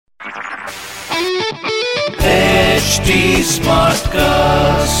HT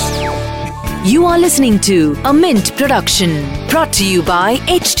Smartcast. You are listening to a Mint production brought to you by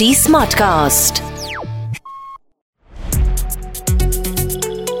HT Smartcast.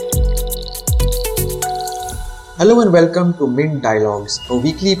 Hello and welcome to Mint Dialogues, a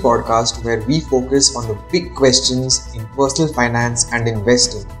weekly podcast where we focus on the big questions in personal finance and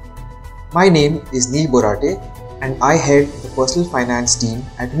investing. My name is Neil Borate and I head the personal finance team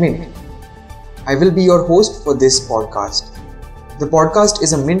at Mint. I will be your host for this podcast. The podcast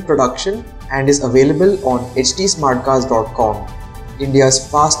is a Mint production and is available on htsmartcast.com, India's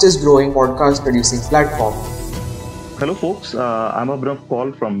fastest growing podcast producing platform. Hello folks, I'm Abhinav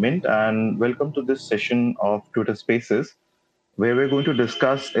Paul from Mint and welcome to this session of Twitter Spaces where we're going to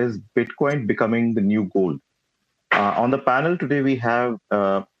discuss is Bitcoin becoming the new gold. On the panel today we have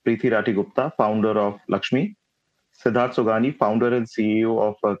Preeti Ratigupta, founder of Lakshmi, Siddharth Sogani, founder and CEO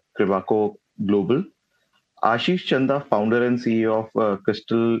of Krivako Global, Ashish Chanda, founder and CEO of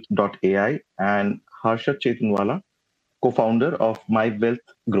Crystal.ai, and Harshad Chetanwala, co-founder of My Wealth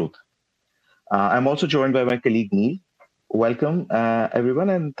Growth. I'm also joined by my colleague Neil. Welcome, everyone,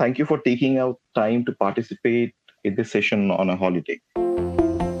 and thank you for taking out time to participate in this session on a holiday.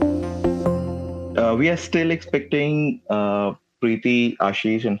 We are still expecting Preeti,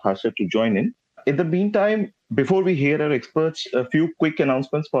 Ashish, and Harshad to join in. In the meantime, before we hear our experts, a few quick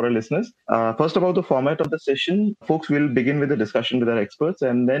announcements for our listeners. First, about the format of the session, folks will begin with a discussion with our experts,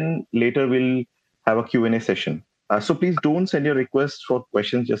 and then later we'll have a Q&A session. So please don't send your requests for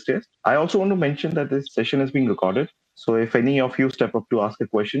questions just yet. I also want to mention that this session is being recorded. So if any of you step up to ask a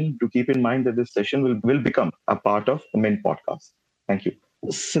question, do keep in mind that this session will become a part of the Mint podcast. Thank you.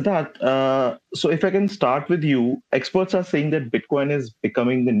 Siddharth, so if I can start with you, experts are saying that Bitcoin is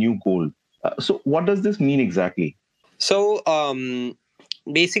becoming the new gold. So what does this mean exactly? So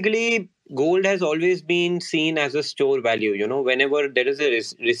basically, gold has always been seen as a store value. You know, whenever there is a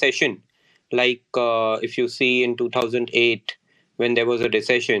recession, like if you see in 2008 when there was a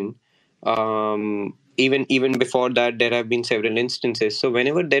recession, even before that there have been several instances. So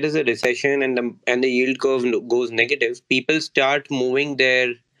whenever there is a recession and the yield curve goes negative, people start moving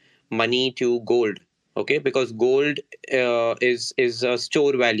their money to gold. Okay, because gold is a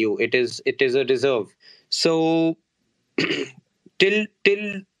store value. It is a reserve. So till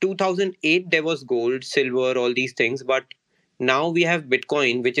 2008 there was gold, silver, all these things, but now we have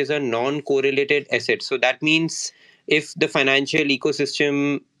Bitcoin, which is a non-correlated asset. So that means if the financial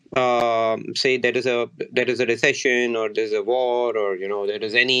ecosystem, say there is a recession or there's a war, or there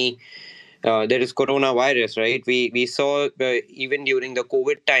is any there is coronavirus, right? We saw even during the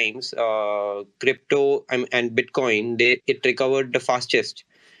COVID times, crypto and Bitcoin, it recovered the fastest.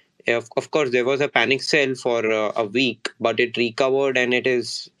 Of course, there was a panic sell for a week, but it recovered and it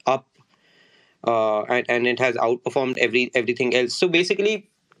is up, and it has outperformed everything else. So basically,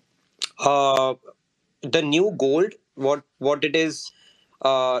 the new gold, what it is,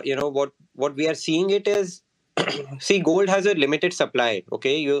 what we are seeing it is, see, gold has a limited supply.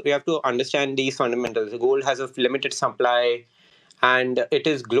 Okay, you have to understand these fundamentals. Gold has a limited supply, and it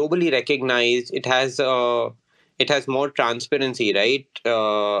is globally recognized. It has more transparency, right?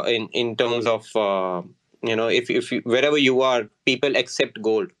 In terms of if you, wherever you are, people accept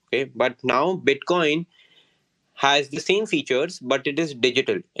gold. Okay, but now Bitcoin has the same features, but it is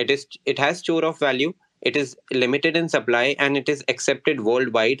digital. It has store of value. It is limited in supply, and it is accepted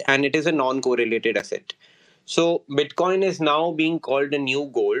worldwide, and it is a non-correlated asset. So Bitcoin is now being called a new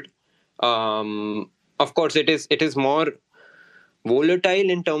gold. Of course, it is more volatile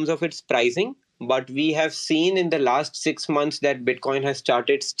in terms of its pricing, but we have seen in the last 6 months that Bitcoin has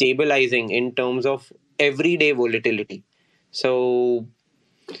started stabilizing in terms of everyday volatility. So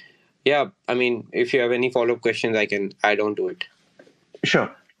yeah, I mean, if you have any follow-up questions, I can add on to it.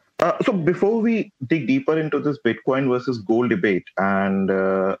 Sure. So before we dig deeper into this Bitcoin versus gold debate, and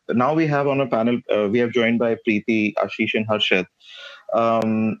now we have on a panel, we have joined by Preeti, Ashish, and Harshad.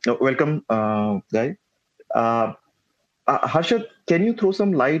 Welcome, guys. Harshad, can you throw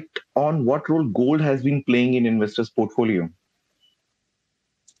some light on what role gold has been playing in investors' portfolio?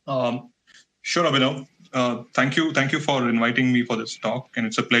 Sure, Abhinav. Thank you for inviting me for this talk, and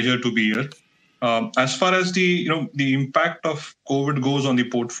it's a pleasure to be here. As far as the impact of COVID goes on the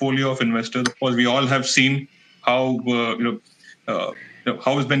portfolio of investors, of course, we all have seen how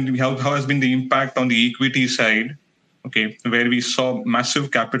how has been the impact on the equity side. Okay, where we saw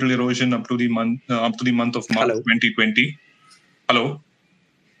massive capital erosion up to the month of March 2020. Hello.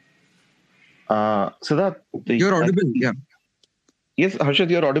 Siddharth, You're audible. Yeah. Yes,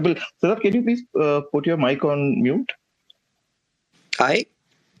 Harshad, you're audible. Siddharth, can you please put your mic on mute? Hi.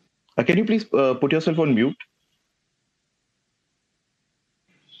 Can you please put yourself on mute?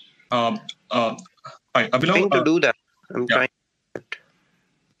 Hi, Abhinav. Trying to do that. I'm yeah. trying.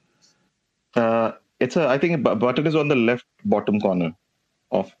 I think a button is on the left bottom corner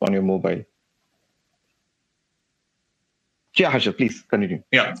on your mobile. Yeah, Harsha, please continue.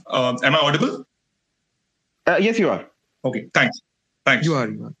 Yeah. Am I audible? Yes, you are. Okay. Thanks. You are.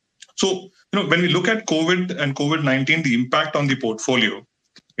 So, when we look at COVID and COVID-19, the impact on the portfolio,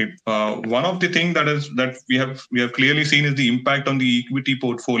 one of the things that we have clearly seen is the impact on the equity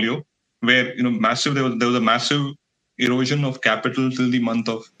portfolio, where there was a massive erosion of capital till the month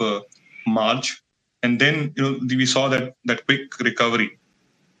of March, and then we saw that quick recovery.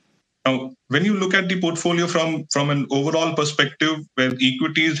 Now, when you look at the portfolio from an overall perspective, where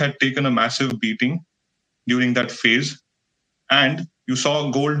equities had taken a massive beating during that phase, and you saw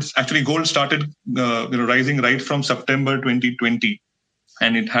gold started rising right from September 2020,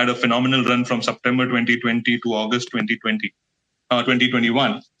 and it had a phenomenal run from September 2020 to August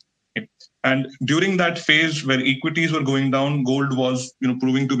 2021. And during that phase where equities were going down, gold was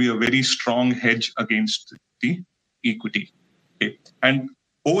proving to be a very strong hedge against the equity. Okay. And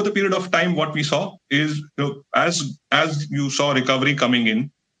over the period of time, what we saw is as you saw recovery coming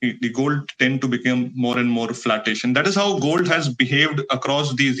in, the gold tend to become more and more flattish, and that is how gold has behaved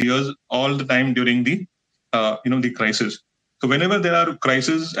across these years all the time during the the crisis. So whenever there are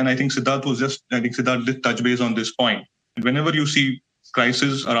crises, and I think Siddharth did touch base on this point. Whenever you see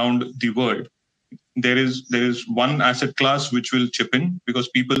crisis around the world, there is one asset class which will chip in, because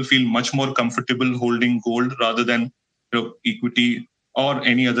people feel much more comfortable holding gold rather than equity or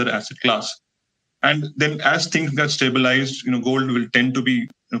any other asset class. And then as things get stabilized, gold will tend to be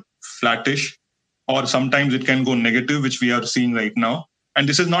flattish, or sometimes it can go negative, which we are seeing right now. And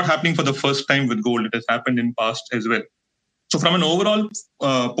this is not happening for the first time with gold. It has happened in past as well. So from an overall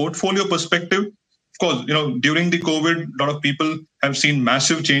portfolio perspective, of course, during the COVID, a lot of people have seen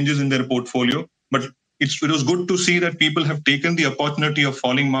massive changes in their portfolio, but it was good to see that people have taken the opportunity of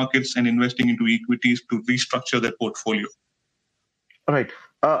falling markets and investing into equities to restructure their portfolio. All right.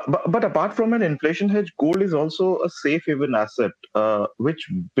 But apart from an inflation hedge, gold is also a safe haven asset, which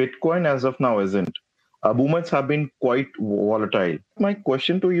Bitcoin as of now isn't. Movements have been quite volatile. My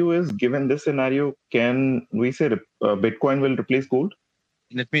question to you is, given this scenario, can we say Bitcoin will replace gold?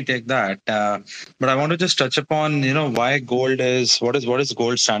 Let me take that. But I want to just touch upon, why gold is, what is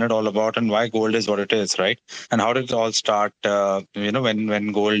gold standard all about, and why gold is what it is, right? And how did it all start,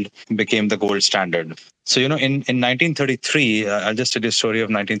 when gold became the gold standard. So, in 1933, I'll just tell you a story of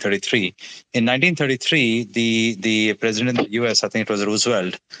 1933. In 1933, the president of the US, I think it was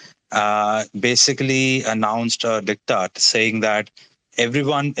Roosevelt, basically announced a diktat saying that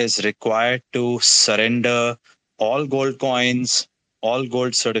everyone is required to surrender all gold coins, all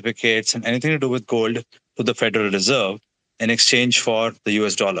gold certificates, and anything to do with gold to the Federal Reserve in exchange for the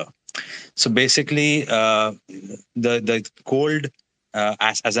US dollar. So basically, the gold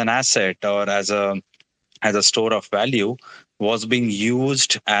as an asset or as a store of value was being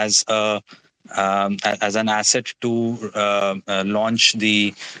used as an asset to launch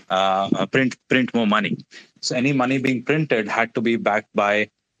the print more money. So any money being printed had to be backed by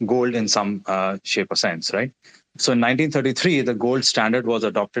gold in some shape or sense, right? So in 1933, the gold standard was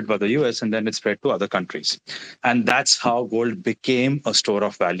adopted by the US, and then it spread to other countries. And that's how gold became a store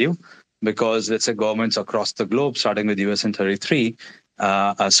of value, because let's say governments across the globe, starting with US in 33,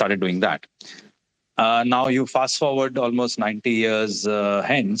 started doing that. Now you fast forward almost 90 years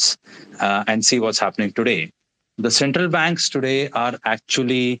hence and see what's happening today. The central banks today are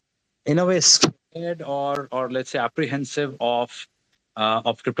actually, in a way, scared or let's say apprehensive of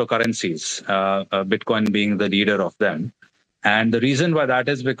cryptocurrencies, Bitcoin being the leader of them. And the reason why that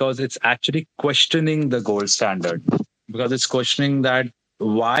is because it's actually questioning the gold standard, because it's questioning that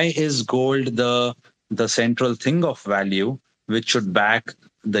why is gold the central thing of value which should back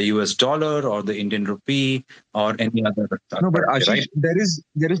the US dollar or the Indian rupee or any other. No, but Ashish, right? there is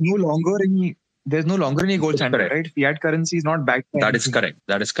no longer any gold standard, right? Fiat currency is not backed by anything.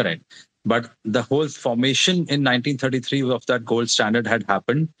 That is correct. But the whole formation in 1933 of that gold standard had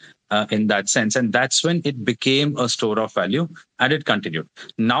happened in that sense. And that's when it became a store of value, and it continued.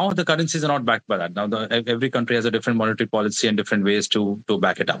 Now the currencies are not backed by that. Now every country has a different monetary policy and different ways to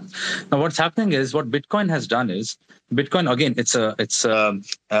back it up. Now what's happening is, what Bitcoin has done is, Bitcoin, again, it's a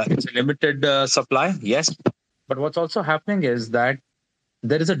limited supply, yes. But what's also happening is that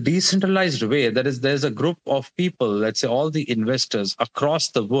there is a decentralized way. There's a group of people, let's say all the investors across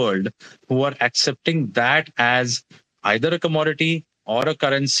the world, who are accepting that as either a commodity or a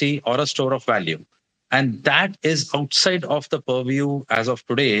currency or a store of value. And that is outside of the purview as of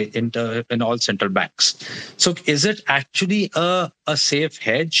today in all central banks. So is it actually a safe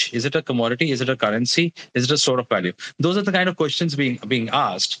hedge? Is it a commodity? Is it a currency? Is it a store of value? Those are the kind of questions being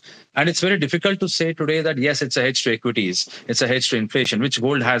asked. And it's very difficult to say today that, yes, it's a hedge to equities, it's a hedge to inflation, which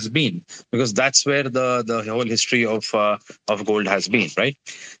gold has been, because that's where the whole history of gold has been, right?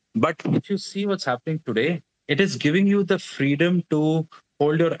 But if you see what's happening today, it is giving you the freedom to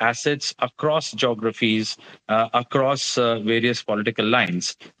hold your assets across geographies, across various political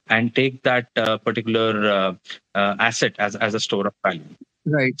lines, and take that particular asset as a store of value.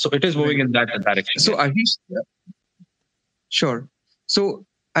 Right. So it is moving in that direction. So Ashish, sure. So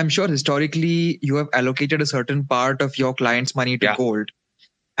I'm sure historically you have allocated a certain part of your clients' money to gold,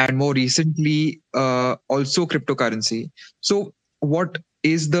 and more recently also cryptocurrency. So what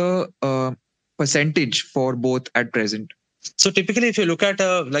is the percentage for both at present? So typically, if you look at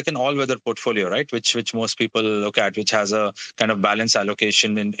like an all-weather portfolio, right, which most people look at, which has a kind of balanced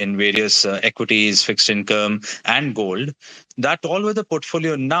allocation in various equities, fixed income, and gold, that all-weather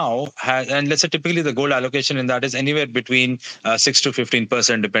portfolio now has, and let's say typically the gold allocation in that is anywhere between 6 to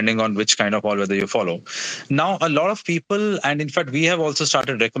 15%, depending on which kind of all-weather you follow. Now, a lot of people, and in fact, we have also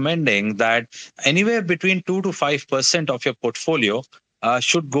started recommending that anywhere between 2 to 5% of your portfolio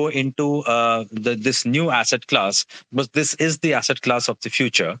should go into this new asset class, because this is the asset class of the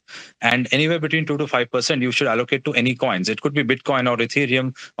future. And anywhere between 2 to 5% you should allocate to any coins. It could be Bitcoin or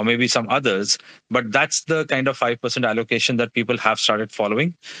Ethereum or maybe some others, but that's the kind of 5% allocation that people have started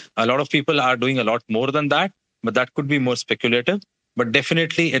following. A lot of people are doing a lot more than that, but that could be more speculative. But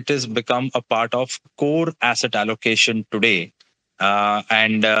definitely it has become a part of core asset allocation today.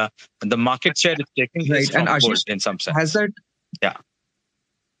 And the market share is taking place from gold in some sense.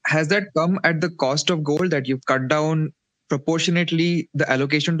 Has that come at the cost of gold, that you've cut down proportionately the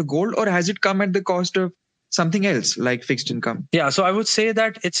allocation to gold, or has it come at the cost of something else like fixed income? Yeah, so I would say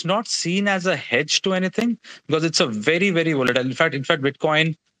that it's not seen as a hedge to anything, because it's a very, very volatile. In fact,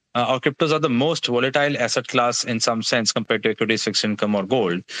 Bitcoin or cryptos are the most volatile asset class in some sense compared to equities, fixed income, or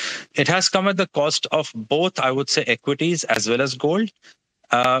gold. It has come at the cost of both, I would say, equities as well as gold.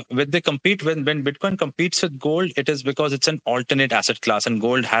 When Bitcoin competes with gold, it is because it's an alternate asset class, and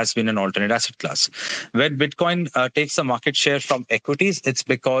gold has been an alternate asset class. When Bitcoin takes the market share from equities, it's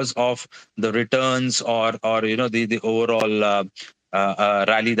because of the returns or the overall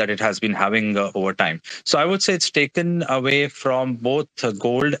rally that it has been having over time. So I would say it's taken away from both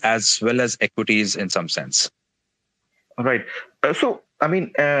gold as well as equities in some sense. Right. So I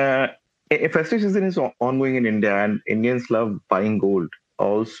mean, a festive season is ongoing in India, and Indians love buying gold.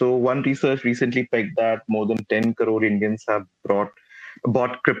 Also, one research recently pegged that more than 10 crore Indians have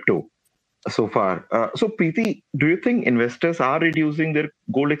bought crypto so far. So, Preeti, do you think investors are reducing their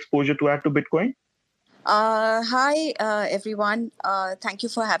gold exposure to add to Bitcoin? Hi, everyone. Thank you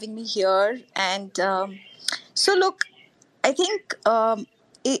for having me here. And so, look, I think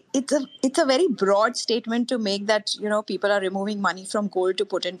it's a very broad statement to make that people are removing money from gold to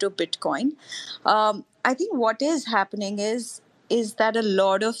put into Bitcoin. I think what is happening is that a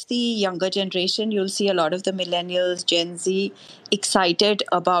lot of the younger generation, you'll see a lot of the millennials, Gen Z, excited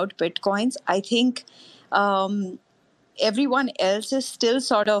about Bitcoins. I think everyone else is still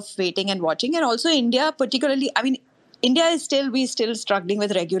sort of waiting and watching. And also India particularly, I mean, India is we're still struggling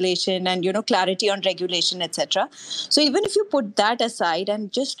with regulation and, clarity on regulation, etc. So even if you put that aside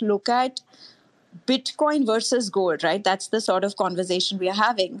and just look at Bitcoin versus gold, right? That's the sort of conversation we are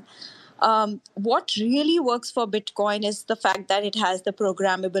having. What really works for Bitcoin is the fact that it has the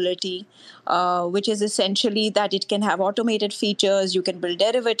programmability, which is essentially that it can have automated features. You can build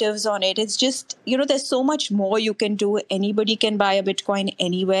derivatives on it. It's just, there's so much more you can do. Anybody can buy a Bitcoin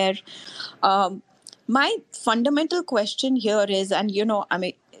anywhere. My fundamental question here is, and, I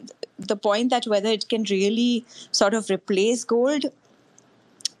mean, the point that whether it can really sort of replace gold,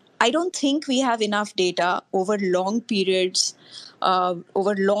 I don't think we have enough data over long periods,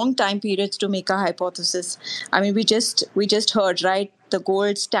 over long time periods to make a hypothesis. I mean, we just heard, right, the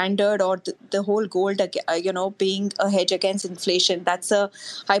gold standard or the whole gold, being a hedge against inflation. That's a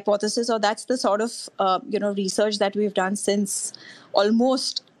hypothesis, or that's the sort of, research that we've done since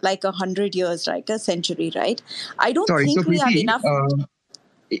almost like 100 years, like a century, right? I don't think we have enough.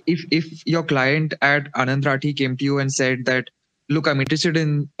 If your client at Anand Rathi came to you and said that, look, I'm interested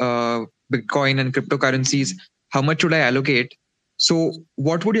in Bitcoin and cryptocurrencies, how much should I allocate? So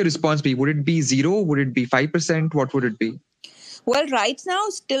what would your response be? Would it be 0? Would it be 5%? What would it be? Well, right now,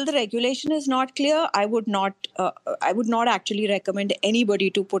 still the regulation is not clear. I would not actually recommend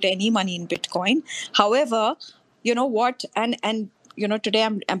anybody to put any money in Bitcoin. However, you know what, and today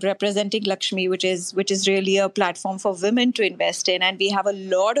I'm representing Lakshmi, which is really a platform for women to invest in, and we have a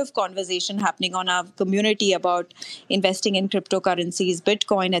lot of conversation happening on our community about investing in cryptocurrencies,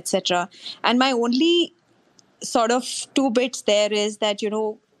 Bitcoin, etc. And my only sort of two bits there is that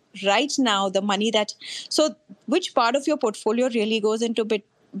right now the money that so which part of your portfolio really goes into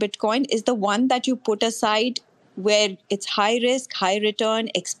Bitcoin is the one that you put aside where it's high risk, high return,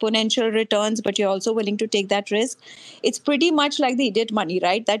 exponential returns, but you're also willing to take that risk. It's pretty much like the idiot money,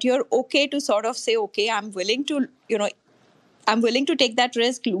 right? That you're okay to sort of say, okay, I'm willing to take that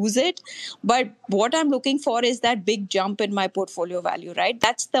risk, lose it. But what I'm looking for is that big jump in my portfolio value, right?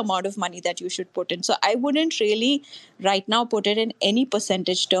 That's the amount of money that you should put in. So I wouldn't really right now put it in any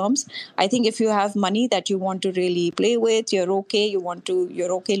percentage terms. I think if you have money that you want to really play with, you're okay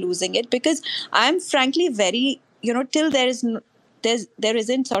losing it, because I'm frankly very, till there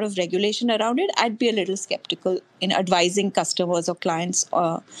isn't sort of regulation around it, I'd be a little skeptical in advising customers or clients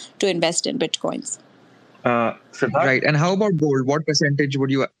to invest in Bitcoins. Siddharth? Right. And how about gold? What percentage would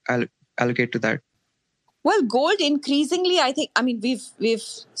you allocate to that? Well, gold increasingly, we've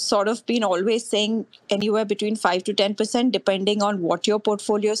sort of been always saying anywhere between 5 to 10%, depending on what your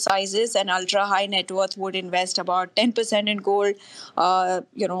portfolio size is. And ultra high net worth would invest about 10% in gold,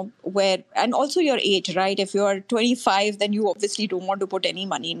 and also your age, right? If you are 25, then you obviously don't want to put any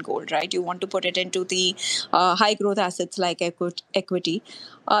money in gold, right? You want to put it into the high growth assets like equity.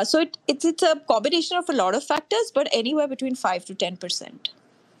 So it's a combination of a lot of factors, but anywhere between 5 to 10%.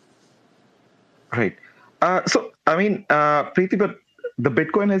 Right. Preeti, but the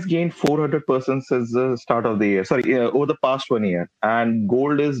Bitcoin has gained 400% since the start of the year. Over the past 1 year, and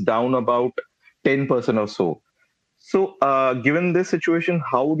gold is down about 10% or so. So, given this situation,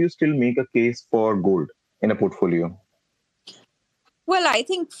 how would you still make a case for gold in a portfolio? Well, I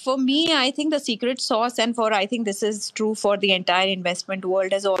think for me, the secret sauce, and I think this is true for the entire investment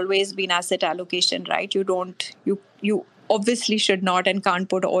world, has always been asset allocation, right? You obviously should not and can't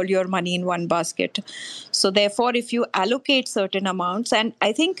put all your money in one basket. So therefore, if you allocate certain amounts, and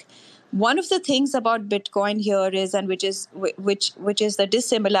I think one of the things about Bitcoin here is, and which is the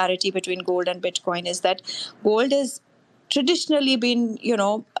dissimilarity between gold and Bitcoin, is that gold is traditionally been,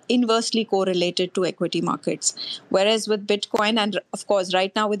 inversely correlated to equity markets. Whereas with Bitcoin, and of course,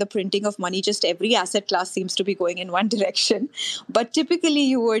 right now with the printing of money, just every asset class seems to be going in one direction. But typically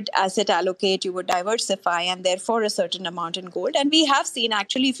you would asset allocate, you would diversify, and therefore a certain amount in gold. And we have seen,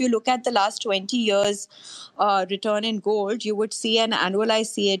 actually, if you look at the last 20 years return in gold, you would see an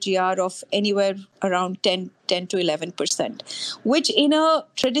annualized CAGR of anywhere around 10 to 11%, which in a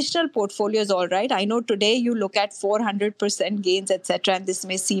traditional portfolio is all right. I know today you look at 400% gains, etc., and this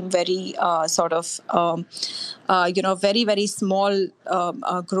may seem very very, very small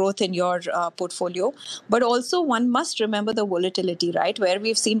growth in your portfolio. But also one must remember the volatility, right? Where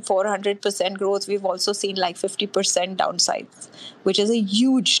we've seen 400% growth, we've also seen like 50% downsides, which is a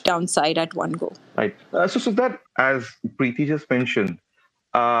huge downside at one go. Right. So that, as Preeti just mentioned,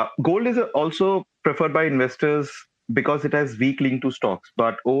 gold is also preferred by investors because it has weak link to stocks.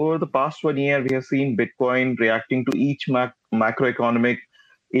 But over the past 1 year, we have seen Bitcoin reacting to each macroeconomic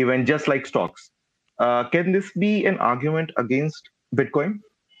event just like stocks. Can this be an argument against Bitcoin?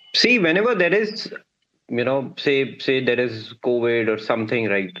 See, whenever there is, say there is COVID or something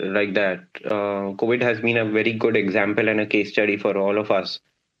like that, COVID has been a very good example and a case study for all of us.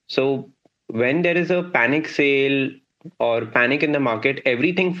 So when there is a panic sale or panic in the market,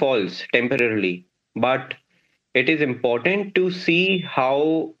 everything falls temporarily. But it is important to see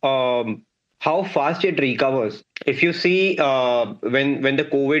how fast it recovers. If you see when the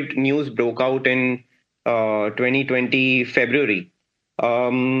COVID news broke out in 2020 February,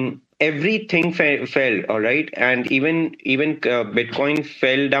 everything fell, all right, and even Bitcoin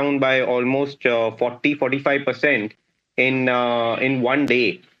fell down by almost 40-45% in 1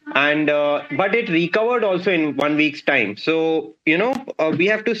 day. And but it recovered also in 1 week's time. So we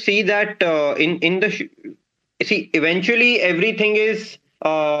have to see that eventually everything is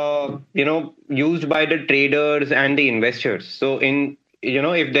used by the traders and the investors. So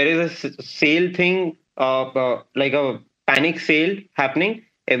if there is a sale thing, like a panic sale happening,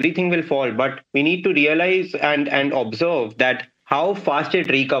 everything will fall. But we need to realize and observe that how fast it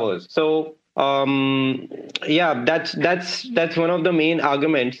recovers. So that's one of the main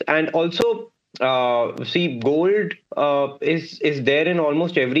arguments. And also gold is there in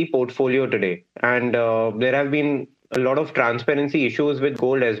almost every portfolio today, and there have been a lot of transparency issues with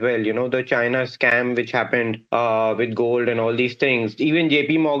gold as well. The China scam which happened with gold and all these things. Even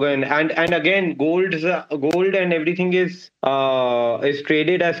JP Morgan and again gold and everything is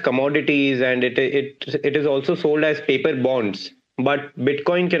traded as commodities, and it is also sold as paper bonds. but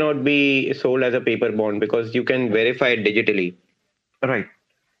Bitcoin cannot be sold as a paper bond because you can verify it digitally. Right.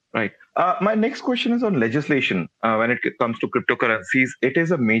 Right. My next question is on legislation. When it comes to cryptocurrencies, it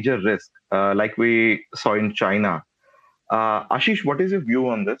is a major risk, like we saw in China. Ashish, what is your view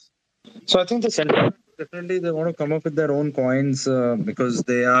on this? So I think the central bank definitely they want to come up with their own coins because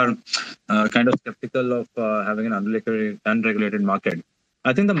they are kind of skeptical of having an unregulated market.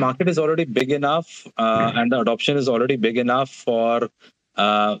 I think the market is already big enough and the adoption is already big enough for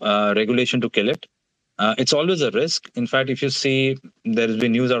regulation to kill it. It's always a risk. In fact, if you see, there's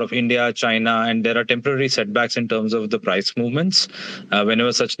been news out of India, China, and there are temporary setbacks in terms of the price movements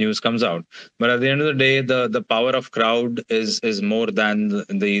whenever such news comes out. But at the end of the day, the power of crowd is more than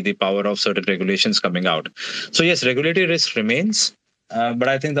the power of certain regulations coming out. So yes, regulatory risk remains. But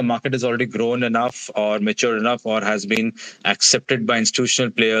I think the market has already grown enough or matured enough or has been accepted by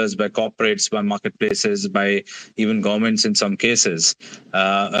institutional players, by corporates, by marketplaces, by even governments in some cases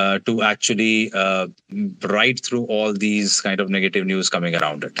to actually ride through all these kind of negative news coming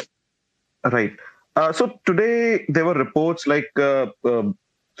around it. Right. So today there were reports like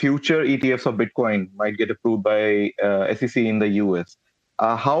future ETFs of Bitcoin might get approved by SEC in the US.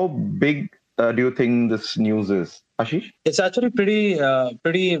 How big do you think this news is, Ashish? It's actually pretty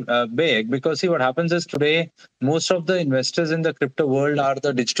big because see what happens is today most of the investors in the crypto world are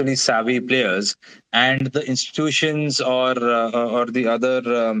the digitally savvy players, and the institutions or the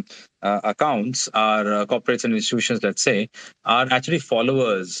other accounts are corporates and institutions, let's say, are actually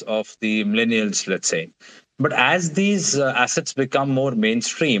followers of the millennials, let's say. But as these assets become more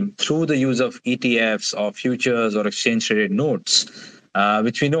mainstream through the use of ETFs or futures or exchange traded notes,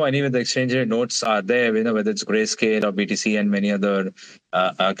 which we know anyway, the exchange rate notes are there, whether it's Grayscale or BTC and many other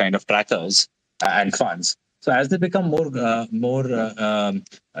kind of trackers and funds. So as they become more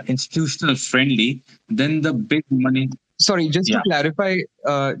institutional friendly, then the big money. Sorry, just to clarify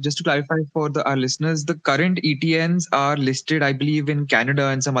for our listeners, the current ETNs are listed, I believe, in Canada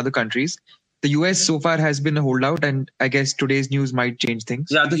and some other countries. The US so far has been a holdout, and I guess today's news might change things.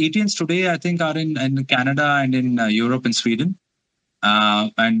 Yeah, the ETNs today, I think, are in Canada and in Europe and Sweden.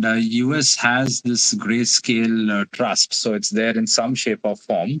 And US has this Grayscale trust, so it's there in some shape or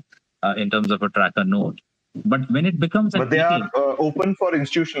form in terms of a tracker node. But when it becomes, but they are open for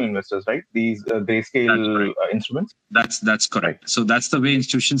institutional investors, right? These Grayscale instruments. That's correct. So that's the way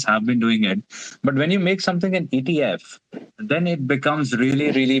institutions have been doing it. But when you make something an ETF, then it becomes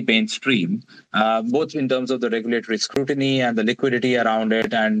really, really mainstream, both in terms of the regulatory scrutiny and the liquidity around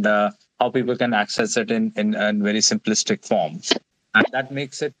it, and how people can access it in very simplistic form. And that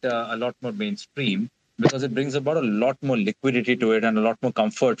makes it a lot more mainstream because it brings about a lot more liquidity to it and a lot more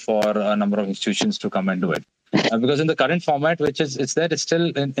comfort for a number of institutions to come and do it. Because in the current format, which is it's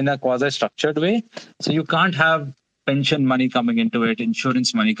still in a quasi-structured way. So you can't have pension money coming into it,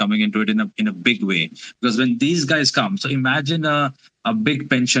 insurance money coming into it in a big way. Because when these guys come, so imagine a big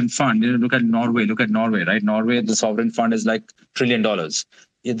pension fund. Look at Norway, right? Norway, the sovereign fund is like $1 trillion.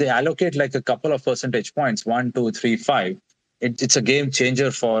 If they allocate like a couple of percentage points, 1, 2, 3, 5, it's a game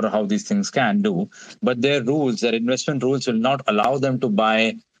changer for how these things can do. But their investment rules will not allow them to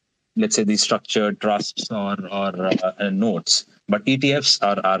buy, let's say, these structured trusts or notes. But ETFs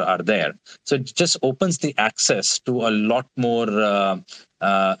are there. So it just opens the access to a lot more,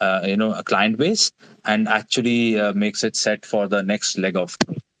 a client base, and actually makes it set for the next leg of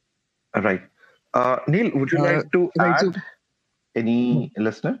growth. Right. Neil, would you like to add any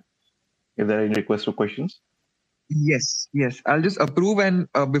listener? If there are any requests or questions? Yes. I'll just approve. And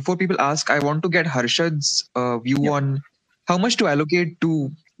before people ask, I want to get Harshad's view on how much to allocate to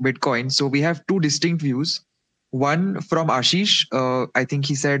Bitcoin. So we have two distinct views. One from Ashish, I think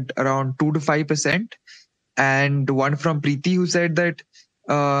he said around 2 to 5%. And one from Preeti, who said that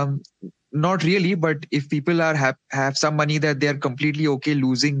not really, but if people are have some money that they are completely okay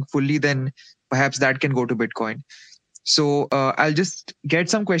losing fully, then perhaps that can go to Bitcoin. So I'll just get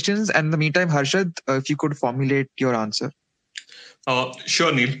some questions, and in the meantime, Harshad, if you could formulate your answer.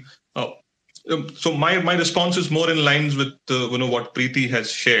 Sure, Neil. So my response is more in lines with what Preeti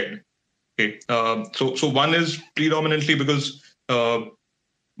has shared. Okay. So one is predominantly because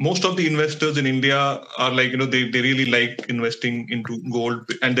most of the investors in India are like they really like investing into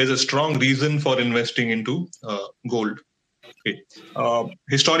gold, and there's a strong reason for investing into gold. Okay.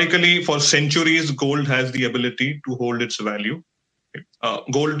 Historically, for centuries, gold has the ability to hold its value. Okay.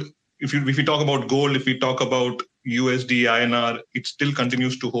 Gold, if we talk about gold, if we talk about USD, INR, it still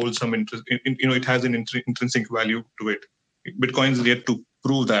continues to hold some interest. It has an intrinsic value to it. Bitcoin is yet to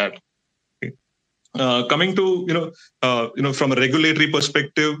prove that. Okay. Coming to from a regulatory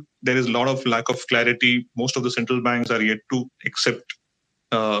perspective, there is a lot of lack of clarity. Most of the central banks are yet to accept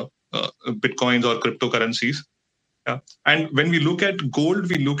bitcoins or cryptocurrencies. Yeah. And when we look at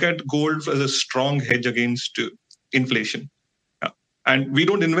gold as a strong hedge against inflation. Yeah. And we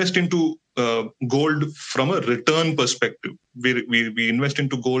don't invest into gold from a return perspective. We invest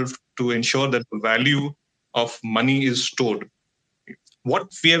into gold to ensure that the value of money is stored.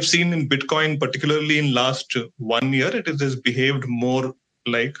 What we have seen in Bitcoin, particularly in last 1 year, it has behaved more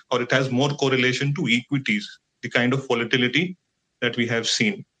like, or it has more correlation to equities, the kind of volatility that we have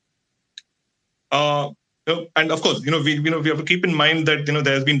seen. And of course, we have to keep in mind that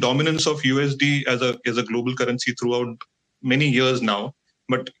there has been dominance of USD as a global currency throughout many years now,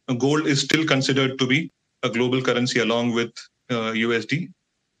 but gold is still considered to be a global currency along with USD.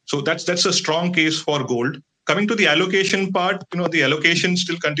 So that's a strong case for gold. Coming to the allocation part, the allocation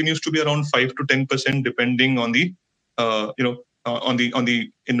still continues to be around 5 to 10%, depending on the on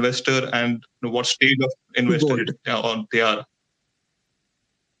the investor and what stage of investor they are.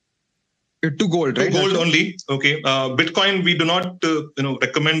 To gold, right? To gold only. Okay. Bitcoin, we do not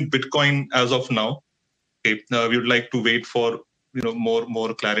recommend Bitcoin as of now. Okay. We would like to wait for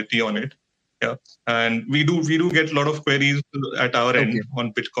more clarity on it. Yeah. And we do get a lot of queries at our end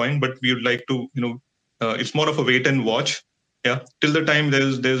on Bitcoin, but we would like to it's more of a wait and watch. Yeah. Till the time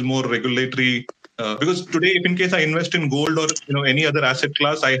there's more regulatory. Because today, if in case I invest in gold or any other asset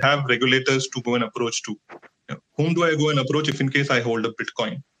class, I have regulators to go and approach to. Whom do I go and approach if in case I hold a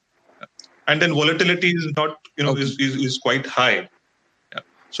Bitcoin? And then volatility is not, is quite high. Yeah.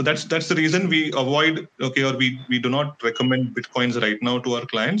 So that's the reason we avoid, or we do not recommend Bitcoins right now to our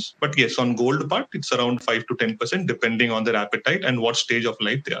clients. But yes, on gold part, it's around 5 to 10%, depending on their appetite and what stage of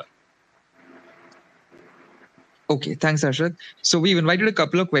life they are. Okay, thanks, Harshad. So we've invited a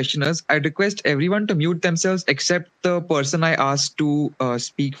couple of questioners. I request everyone to mute themselves except the person I asked to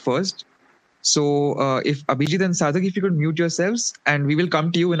speak first. So if Abhijit and Sadhak, if you could mute yourselves, and we will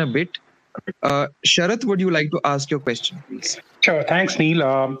come to you in a bit. Sharath, would you like to ask your question, please? Sure. Thanks,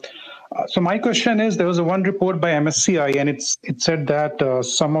 Neil. So my question is, there was one report by MSCI, and it said that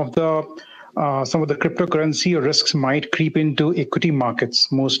some of the cryptocurrency risks might creep into equity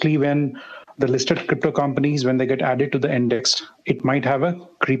markets, mostly when the listed crypto companies, when they get added to the index, it might have a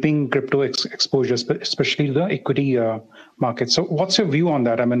creeping crypto exposure, especially the equity market. So what's your view on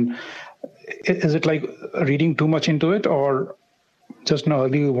that? I mean, is it like reading too much into it, or just an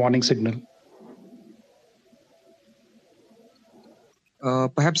early warning signal?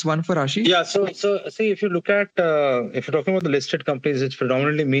 Perhaps one for Ashish. Yeah. So see, if you look at if you're talking about the listed companies, it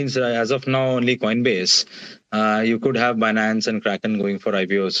predominantly means as of now only Coinbase. You could have Binance and Kraken going for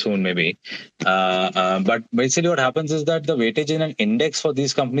IPOs soon, maybe. But basically, what happens is that the weightage in an index for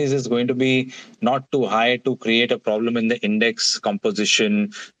these companies is going to be not too high to create a problem in the index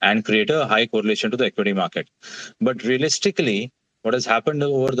composition and create a high correlation to the equity market. But realistically, what has happened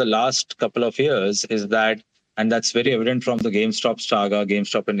over the last couple of years is that, and that's very evident from the GameStop saga,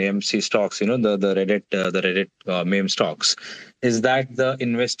 GameStop and AMC stocks, the Reddit meme stocks, is that the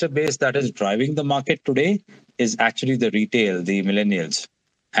investor base that is driving the market today is actually the retail, the millennials.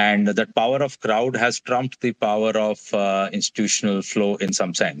 And that power of crowd has trumped the power of institutional flow in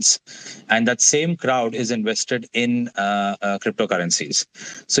some sense. And that same crowd is invested in cryptocurrencies.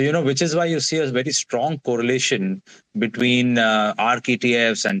 So, which is why you see a very strong correlation between ARK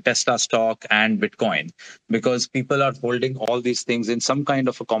ETFs and Tesla stock and Bitcoin, because people are holding all these things in some kind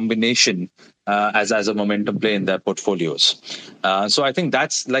of a combination as a momentum play in their portfolios. So I think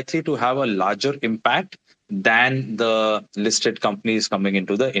that's likely to have a larger impact than the listed companies coming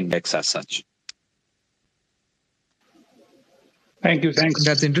into the index as such. Thank you. Thanks.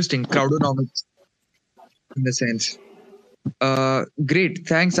 That's interesting. Crowdonomics in the sense. Great.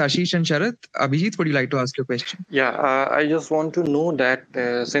 Thanks, Ashish and Sharath. Abhijit, would you like to ask your question? Yeah, I just want to know that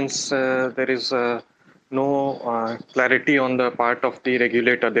since there is no clarity on the part of the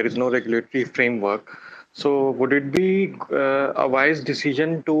regulator, there is no regulatory framework. So would it be a wise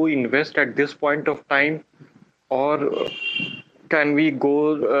decision to invest at this point of time, or can we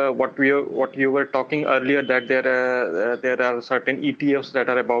go what you were talking earlier, that there are certain ETFs that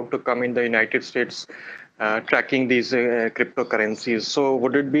are about to come in the United States tracking these cryptocurrencies? So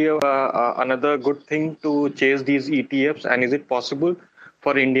would it be another good thing to chase these ETFs, and is it possible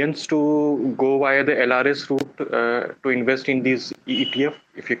for Indians to go via the LRS route to invest in these ETF?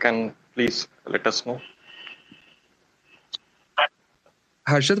 If you can please let us know.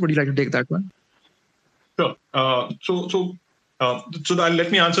 Harshad, would you like to take that one? Sure. So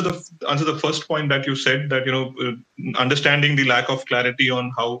let me answer the first point that you said, that understanding the lack of clarity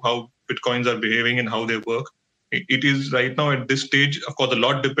on how Bitcoins are behaving and how they work. It is right now at this stage. Of course, a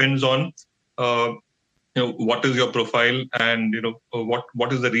lot depends on what is your profile, and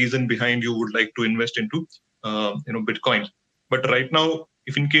what is the reason behind you would like to invest into Bitcoin. But right now,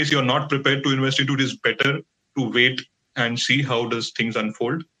 if in case you're not prepared to invest into it, is better to wait and see how does things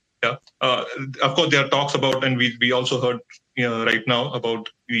unfold. Yeah. Of course, there are talks about, and we also heard right now about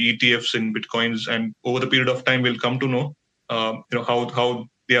the ETFs in Bitcoins, and over the period of time, we'll come to know how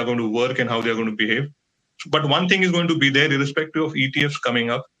they are going to work and how they are going to behave. But one thing is going to be there, irrespective of ETFs coming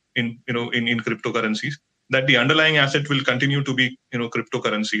up in cryptocurrencies, that the underlying asset will continue to be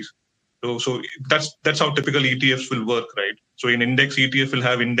cryptocurrencies. So that's how typical ETFs will work, right? So in index, ETF will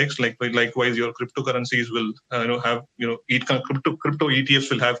have index, likewise your cryptocurrencies will have crypto ETFs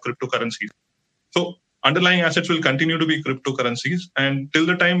will have cryptocurrencies. So underlying assets will continue to be cryptocurrencies, and till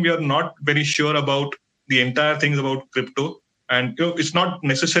the time we are not very sure about the entire things about crypto, and it's not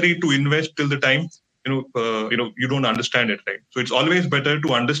necessary to invest till the time you don't understand it, right? So it's always better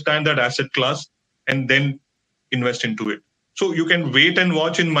to understand that asset class and then invest into it. So you can wait and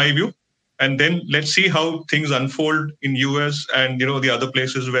watch, in my view, and then let's see how things unfold in US and the other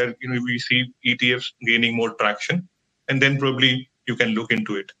places where we see ETFs gaining more traction, and then probably you can look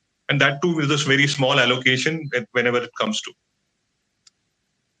into it. And that too with this very small allocation whenever it comes to.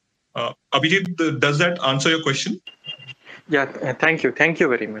 Abhijit, does that answer your question? Yeah, thank you. Thank you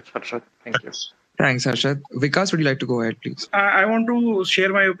very much, Harshad. Thank you. Thanks, Harshad. Vikas, would you like to go ahead, please? I want to share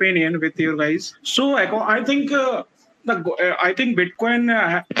my opinion with you guys. So I think I think Bitcoin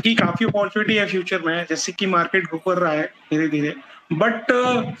की काफी opportunity है future में, जैसे कि market grow कर रहा है धीरे धीरे, बट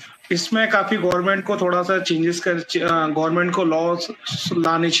इसमें काफी गवर्नमेंट को थोड़ा सा चेंजेस गवर्नमेंट को लॉस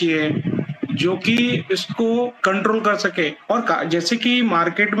लाने चाहिए जो कि इसको कंट्रोल कर सके। और जैसे कि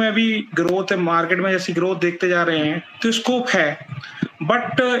मार्केट में अभी ग्रोथ है, मार्केट में जैसी ग्रोथ देखते जा रहे हैं तो स्कोप है,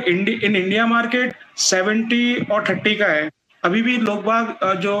 बट इन इंडिया मार्केट 70 और 30 का है। अभी भी लोग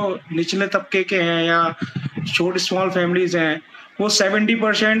बाग जो निचले तबके के हैं या छोटी स्मॉल फैमिलीज हैं, वो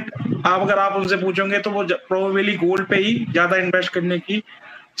 70% अगर आप उनसे पूछोगे तो वो प्रोबेबली गोल्ड पे ही ज्यादा इन्वेस्ट करने की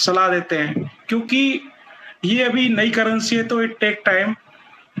सलाह देते हैं, क्योंकि ये अभी नई करेंसी है तो इट टेक टाइम,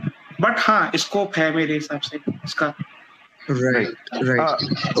 बट हाँ स्कोप है मेरे हिसाब से इसका। Right. Okay.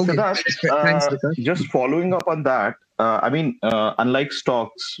 Siddharth, just following up on that, unlike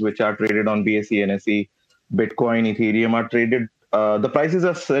stocks which are traded on BSE, NSE, Bitcoin, Ethereum are traded, the prices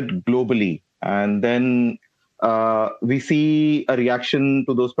are set globally, and then we see a reaction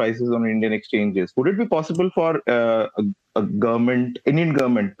to those prices on Indian exchanges. Would it be possible for Indian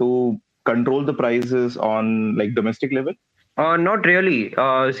government to control the prices on domestic level? Not really.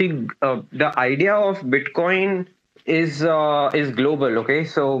 The idea of Bitcoin is global. Okay,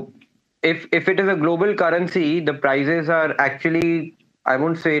 so if it is a global currency, the prices are actually, I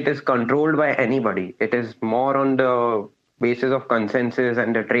won't say it is controlled by anybody. It is more on the basis of consensus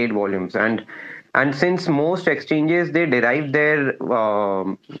and the trade volumes. And since most exchanges, they derive their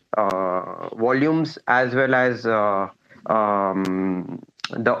volumes as well as the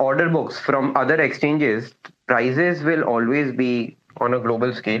order books from other exchanges, prices will always be on a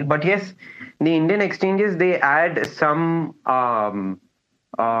global scale. But yes, the Indian exchanges, they add some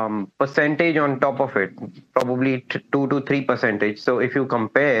percentage on top of it, probably 2 to 3%. So if you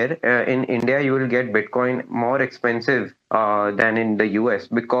compare in India, you will get Bitcoin more expensive than in the US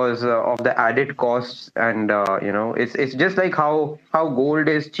because of the added costs, and it's just like how gold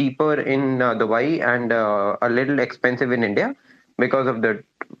is cheaper in Dubai and a little expensive in India because of the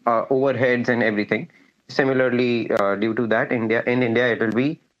overheads and everything. Similarly, due to that, in India it will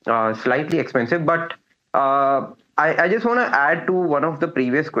be slightly expensive. But I just want to add to one of the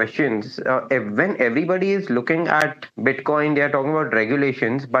previous questions. When everybody is looking at Bitcoin, they are talking about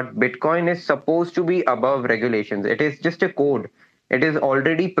regulations, but Bitcoin is supposed to be above regulations. It is just a code. It is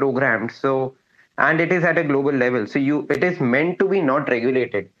already programmed. So, and it is at a global level. So it is meant to be not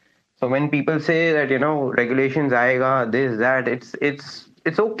regulated. So when people say that, regulations aayega, this, that,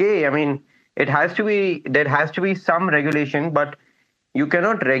 it's okay. I mean, there has to be some regulation, but you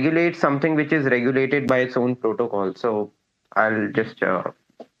cannot regulate something which is regulated by its own protocol. So I'll just,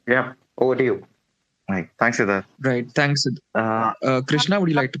 over to you. Right. Thanks, Siddharth. Right. Thanks. Krishna, would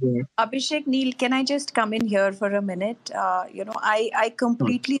you like to go ahead? Abhishek, Neil, can I just come in here for a minute? I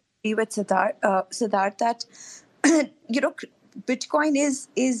completely agree with Siddharth that, Bitcoin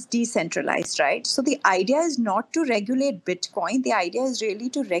is decentralized, right? So the idea is not to regulate Bitcoin. The idea is really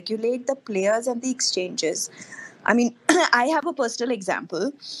to regulate the players and the exchanges. I mean, I have a personal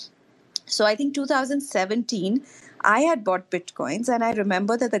example. So I think 2017, I had bought Bitcoins, and I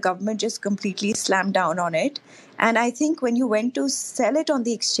remember that the government just completely slammed down on it. And I think when you went to sell it on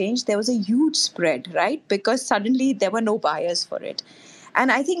the exchange, there was a huge spread, right? Because suddenly there were no buyers for it.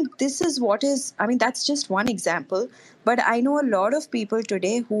 And I think this is what is, I mean, that's just one example. But I know a lot of people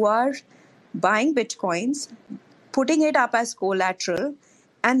today who are buying Bitcoins, putting it up as collateral,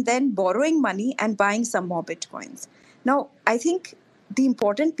 and then borrowing money and buying some more Bitcoins. Now, I think the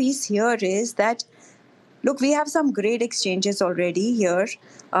important piece here is that, look, we have some great exchanges already here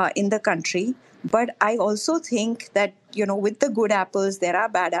in the country. But I also think that, with the good apples, there are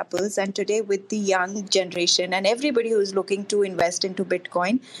bad apples. And today with the young generation and everybody who is looking to invest into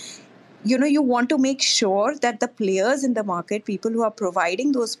Bitcoin, you want to make sure that the players in the market, people who are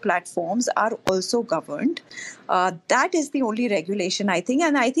providing those platforms, are also governed. That is the only regulation, I think.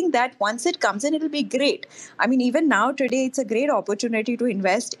 And I think that once it comes in, it'll be great. I mean, even now, today, it's a great opportunity to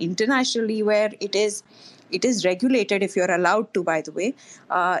invest internationally where it is regulated, if you're allowed to, by the way.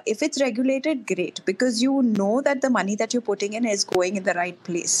 If it's regulated, great, because you know that the money that you're putting in is going in the right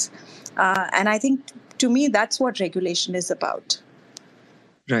place. And I think, to me, that's what regulation is about.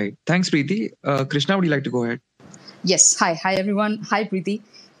 Right. Thanks, Preeti. Krishna, would you like to go ahead? Yes. Hi, everyone. Hi, Preeti.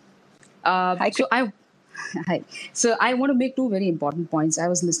 Hi. So I want to make two very important points. I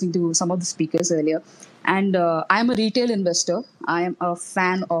was listening to some of the speakers earlier, and I am a retail investor. I am a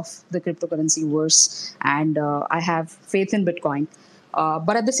fan of the cryptocurrency verse, and I have faith in Bitcoin.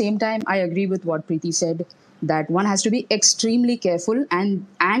 But at the same time, I agree with what Preeti said, that one has to be extremely careful, and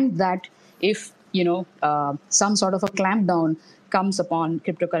that if some sort of a clampdown comes upon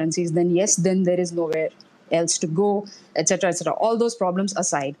cryptocurrencies, then there is nowhere else to go, etc., etc. All those problems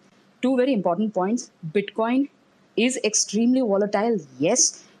aside, two very important points. Bitcoin is extremely volatile,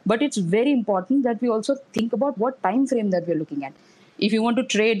 yes, but it's very important that we also think about what time frame that we're looking at. If you want to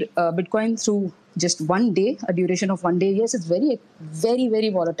trade Bitcoin through just 1 day, a duration of 1 day, yes, it's very, very, very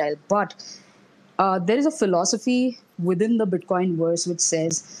volatile. But there is a philosophy within the Bitcoin verse which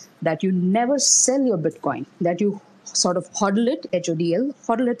says that you never sell your Bitcoin, that you sort of hodl it, HODL,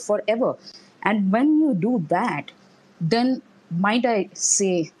 hodl it forever. And when you do that, then might I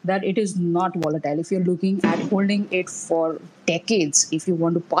say that it is not volatile. If you're looking at holding it for decades, if you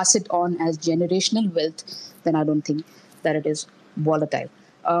want to pass it on as generational wealth, then I don't think that it is volatile.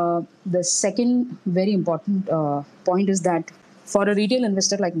 The second very important point is that for a retail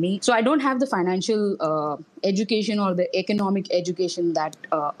investor like me, so I don't have the financial education or the economic education that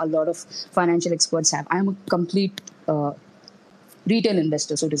a lot of financial experts have. I'm a complete retail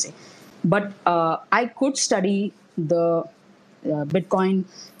investor, so to say. But I could study the Bitcoin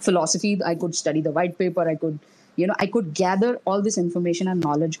philosophy. I could study the white paper. I could gather all this information and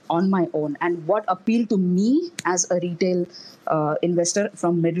knowledge on my own. And what appealed to me as a retail investor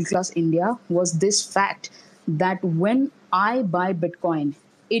from middle class India was this fact that when I buy Bitcoin,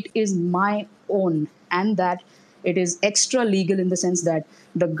 it is my own, and that it is extra legal in the sense that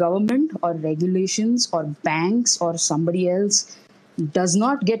the government or regulations or banks or somebody else does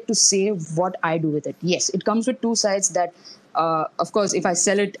not get to say what I do with it. Yes, it comes with two sides that, of course, if I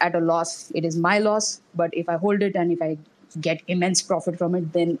sell it at a loss, it is my loss. But if I hold it and if I get immense profit from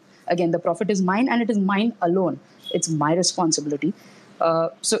it, then again, the profit is mine and it is mine alone. It's my responsibility.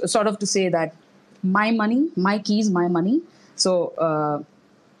 So sort of to say that my money, my keys, my money. So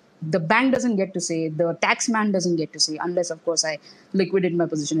the bank doesn't get to say, the tax man doesn't get to say, unless, of course, I liquidate my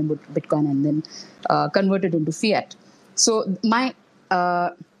position in Bitcoin and then convert it into fiat. So my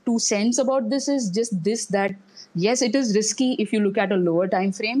 2 cents about this is just this, that yes, it is risky if you look at a lower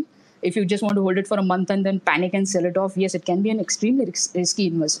time frame. If you just want to hold it for a month and then panic and sell it off, yes, it can be an extremely risky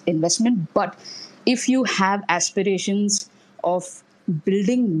investment. But if you have aspirations of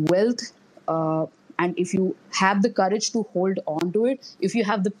building wealth, and if you have the courage to hold on to it, if you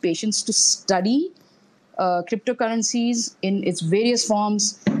have the patience to study cryptocurrencies in its various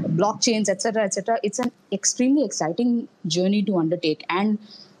forms, blockchains, etc., it's an extremely exciting journey to undertake. And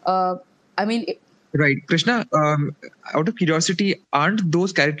Right. Krishna, out of curiosity, aren't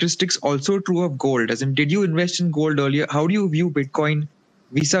those characteristics also true of gold? As in, did you invest in gold earlier? How do you view Bitcoin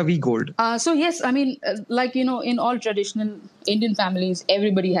vis-a-vis gold? So yes, in all traditional Indian families,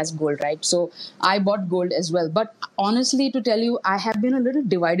 everybody has gold, right? So I bought gold as well. But honestly, to tell you, I have been a little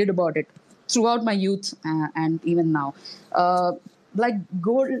divided about it throughout my youth and even now. Like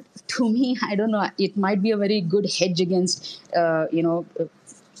gold, to me, I don't know, it might be a very good hedge against,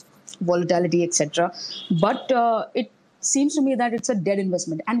 volatility, etc. But it seems to me that it's a dead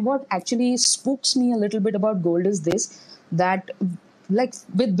investment. And what actually spooks me a little bit about gold is this, that like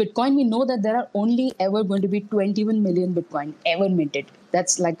with Bitcoin, we know that there are only ever going to be 21 million Bitcoin ever minted.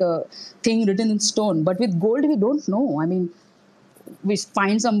 That's like a thing written in stone. But with gold, we don't know. I mean, we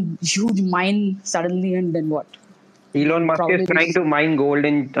find some huge mine suddenly, and then what? Elon Musk Probably is trying this. to mine gold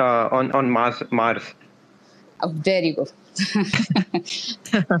on Mars. Oh, there you go.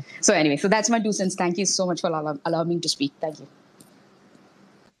 So anyway, so that's my 2 cents. Thank you so much for allowing me to speak. Thank you.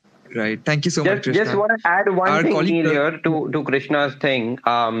 Right. Thank you so much, Just Krishna. want to add one Our thing, colleague, Neil, here to Krishna's thing.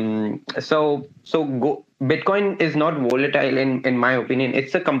 Bitcoin is not volatile in my opinion.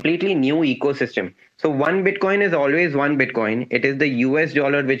 It's a completely new ecosystem. So one Bitcoin is always one Bitcoin. It is the US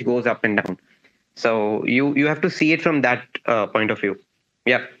dollar which goes up and down. So you have to see it from that point of view.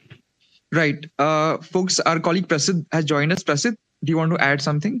 Yeah. Right. Folks, our colleague Prasid has joined us. Prasid, do you want to add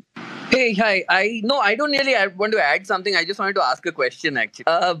something? Hey, hi. I don't really want to add something. I just wanted to ask a question actually.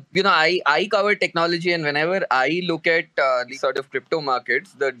 I cover technology, and whenever I look at the sort of crypto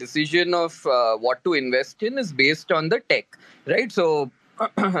markets, the decision of what to invest in is based on the tech, right? So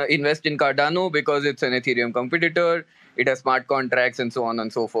invest in Cardano because it's an Ethereum competitor. It has smart contracts and so on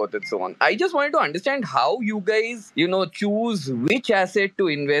and so forth and so on. I just wanted to understand how you guys, choose which asset to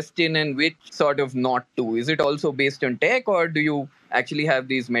invest in and which sort of not to. Is it also based on tech, or do you actually have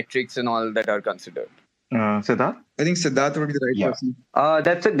these metrics and all that are considered? Siddharth? I think Siddharth would be the right person.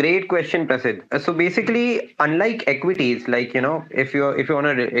 That's a great question, Prasid. So basically, unlike equities, like if you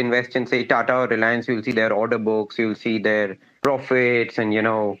want to invest in say Tata or Reliance, you'll see their order books, you'll see their profits, and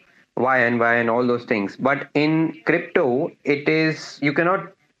Y and all those things. But in crypto, there's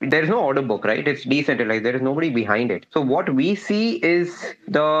no order book, right? It's decentralized. There is nobody behind it. So what we see is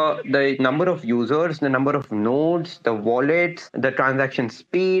the number of users, the number of nodes, the wallets, the transaction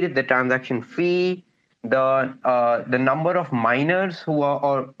speed, the transaction fee, the number of miners who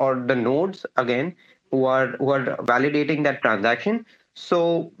are or the nodes again who are validating that transaction.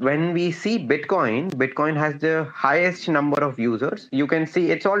 So when we see Bitcoin has the highest number of users. You can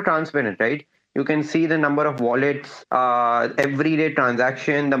see it's all transparent, right? You can see the number of wallets, everyday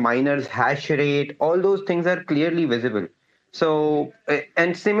transaction, the miners hash rate, all those things are clearly visible. So,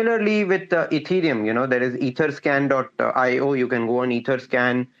 and similarly with Ethereum, there is etherscan.io. You can go on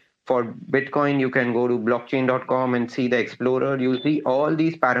Etherscan. For Bitcoin, you can go to blockchain.com and see the Explorer. You'll see all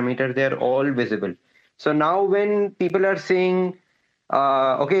these parameters. They're all visible. So now when people are saying,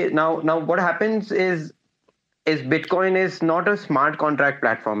 okay, now what happens is Bitcoin is not a smart contract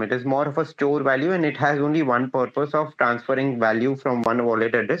platform. It is more of a store value, and it has only one purpose of transferring value from one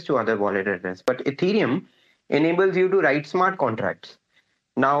wallet address to other wallet address. But Ethereum enables you to write smart contracts.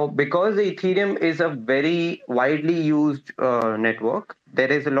 Now, because Ethereum is a very widely used network, there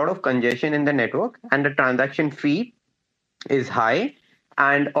is a lot of congestion in the network, and the transaction fee is high,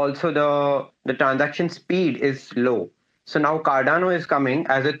 and also the transaction speed is low. So now Cardano is coming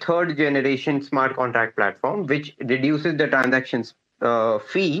as a third generation smart contract platform, which reduces the transaction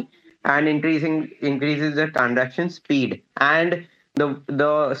fee and increases the transaction speed. And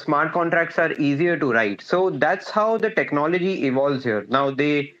the smart contracts are easier to write. So that's how the technology evolves here. Now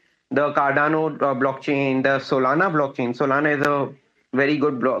the Cardano blockchain, the Solana blockchain. Solana is a very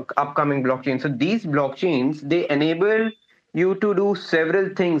good upcoming blockchain. So these blockchains, they enable you to do several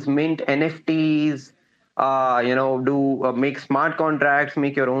things: mint NFTs, make smart contracts,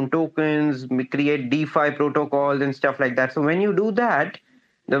 make your own tokens, create DeFi protocols and stuff like that. So when you do that,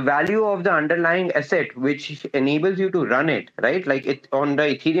 the value of the underlying asset, which enables you to run it, right? Like it on the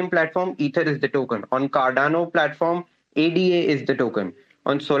Ethereum platform, Ether is the token. On Cardano platform, ADA is the token.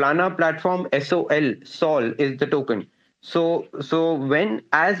 On Solana platform, Sol is the token. So when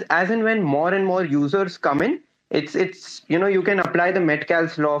as and when more and more users come in, it's you can apply the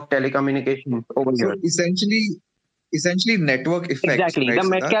Metcalfe's law of telecommunication over here. Essentially network effect. Exactly. Right? The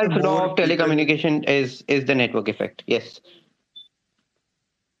Metcalfe's law of telecommunication is the network effect. Yes.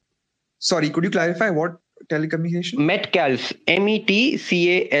 Sorry, could you clarify what telecommunication? Metcalfe's,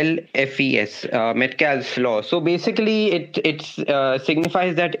 METCALFES, Metcalfe's law. So basically, it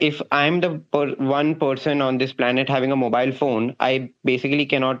signifies that if I'm the one person on this planet having a mobile phone, I basically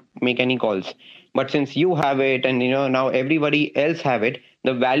cannot make any calls. But since you have it, and now everybody else have it,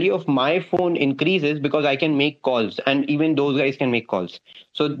 the value of my phone increases because I can make calls, and even those guys can make calls.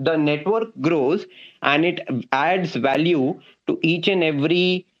 So the network grows, and it adds value to each and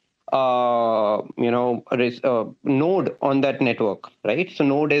every node on that network, right? So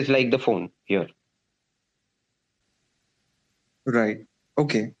node is like the phone here. Right.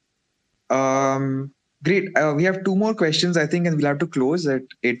 Okay. Great. We have two more questions, I think, and we'll have to close at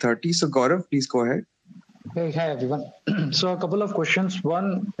 8:30. So Gaurav, please go ahead. Hey, hi everyone. So a couple of questions.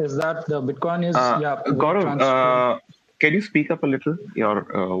 One is that the Bitcoin is Gaurav, can you speak up a little? Your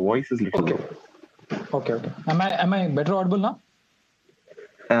voice is little low. Okay. Am I better audible now?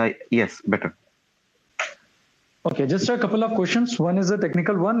 Yes, better. Okay, just a couple of questions. One is a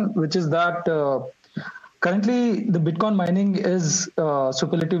technical one, which is that currently the Bitcoin mining is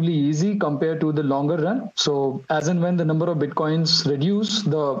superlatively easy compared to the longer run. So as and when the number of Bitcoins reduce,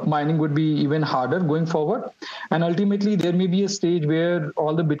 the mining would be even harder going forward. And ultimately, there may be a stage where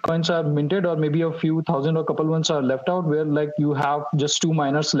all the Bitcoins are minted, or maybe a few thousand or couple ones are left out, where like you have just 2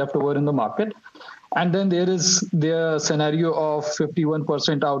 miners left over in the market. And then there is the scenario of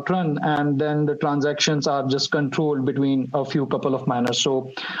 51% outrun, and then the transactions are just controlled between a few couple of miners. So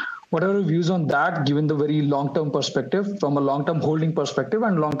what are your views on that, given the very long-term perspective, from a long-term holding perspective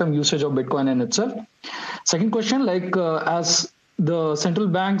and long-term usage of Bitcoin in itself? Second question, like as the central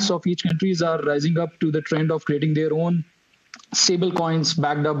banks of each countries are rising up to the trend of creating their own stable coins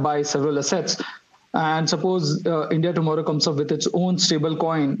backed up by several assets, and suppose India tomorrow comes up with its own stable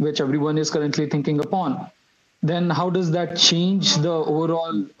coin, which everyone is currently thinking upon, then how does that change the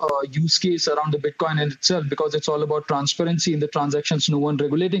overall use case around the Bitcoin in itself? Because it's all about transparency in the transactions, no one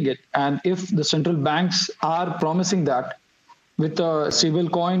regulating it. And if the central banks are promising that with a stable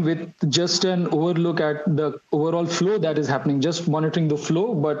coin, with just an overlook at the overall flow that is happening, just monitoring the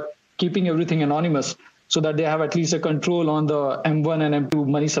flow, but keeping everything anonymous so that they have at least a control on the M1 and M2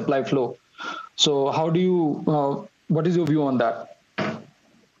 money supply flow. So how do you, what is your view on that?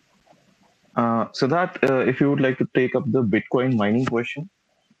 So that if you would like to take up the Bitcoin mining question.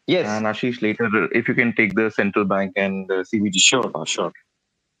 Yes. And Ashish, later, if you can take the central bank and CBDC. Sure.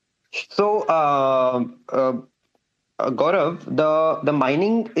 So, Gaurav, the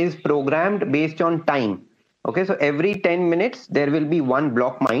mining is programmed based on time. Okay, so every 10 minutes there will be one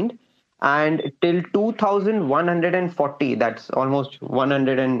block mined, and till 2140, that's almost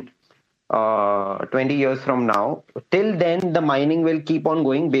 120 years from now, till then the mining will keep on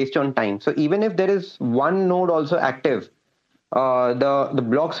going based on time. So even if there is one node also active, the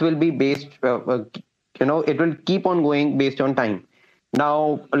blocks will be based, it will keep on going based on time.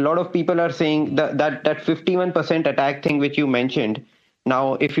 Now, a lot of people are saying that 51% attack thing which you mentioned.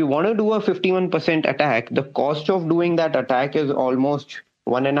 Now, if you want to do a 51% attack, the cost of doing that attack is almost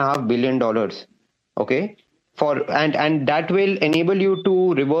 $1.5 billion. Okay, and that will enable you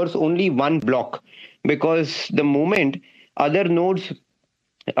to reverse only one block, because the moment other nodes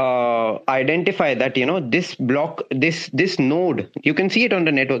identify that this block, this node, you can see it on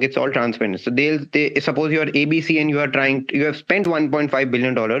the network, it's all transparent. So they suppose you are ABC and you have spent $1.5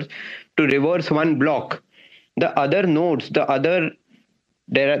 billion to reverse one block. The other nodes,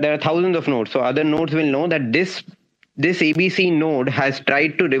 there are thousands of nodes, so other nodes will know that this ABC node has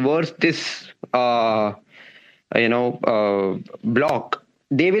tried to reverse this block.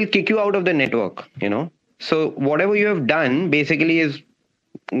 They will kick you out of the network. So whatever you have done basically is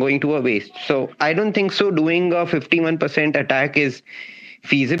going to a waste. So I don't think so doing a 51% attack is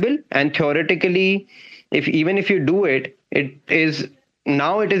feasible, and theoretically, even if you do it, it is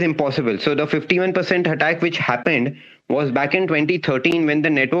impossible. So the 51% attack which happened was back in 2013 when the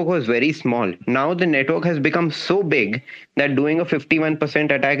network was very small. Now the network has become so big that doing a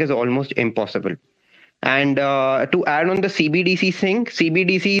 51% attack is almost impossible. And to add on the CBDC thing,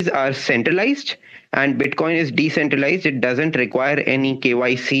 CBDCs are centralized and Bitcoin is decentralized. It doesn't require any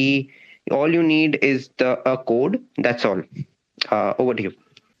KYC. All you need is a code. That's all. Over to you.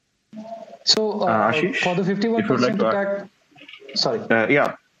 So Ashish, for the 51% attack, sorry.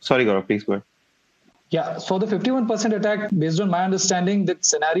 Sorry, Gaurav, please go ahead. Yeah, so the 51% attack, based on my understanding, the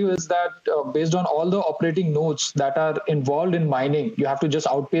scenario is that based on all the operating nodes that are involved in mining, you have to just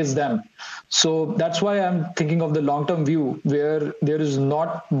outpace them. So that's why I'm thinking of the long-term view, where there is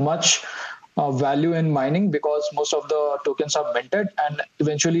not much value in mining, because most of the tokens are minted, and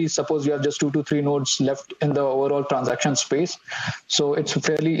eventually suppose you have just 2 to 3 nodes left in the overall transaction space. So it's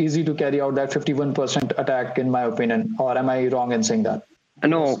fairly easy to carry out that 51% attack, in my opinion. Or am I wrong in saying that?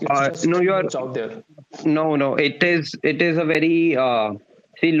 No, you are out there. No, it is a very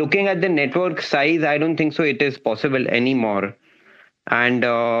looking at the network size, I don't think so it is possible anymore. And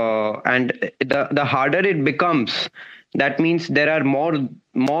the harder it becomes, that means there are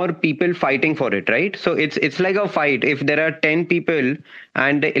more people fighting for it, right? So it's like a fight. If there are 10 people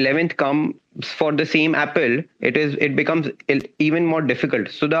and the 11th comes for the same apple, it becomes even more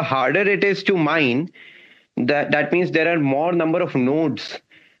difficult. So the harder it is to mine, that means there are more number of nodes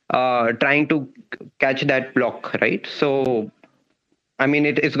trying to catch that block, right? So I mean,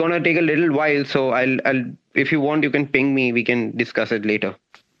 it's going to take a little while. So I'll if you want, you can ping me, we can discuss it later.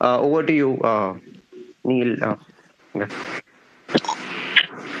 Over to you, Neil.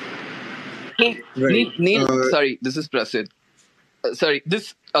 Neil, sorry, this is Prasid. Sorry,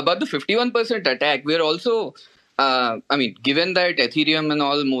 this about the 51% attack. We're also I mean, given that Ethereum and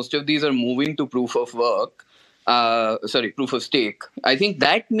all, most of these are moving to proof of stake, I think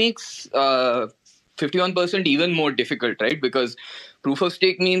that makes 51% even more difficult, right? Because proof of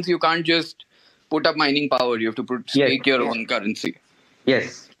stake means you can't just put up mining power. You have to stake your own currency.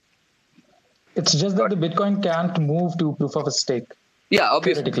 Yes. It's just that the Bitcoin can't move to proof of stake. Yeah,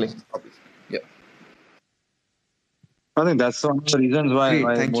 obviously. Theoretically. Yeah. I think that's one of the reasons why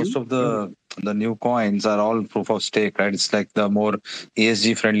Thank most you. of the new coins are all proof of stake, right? It's like the more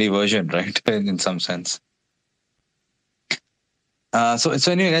ESG friendly version, right? In some sense. So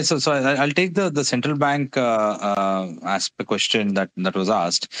anyway, guys, so I'll take the central bank aspect question that was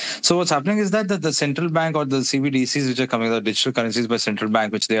asked. So what's happening is that the central bank or the CBDCs which are coming, the digital currencies by central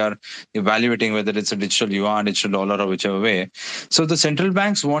bank, which they are evaluating whether it's a digital yuan, digital dollar, or whichever way. So the central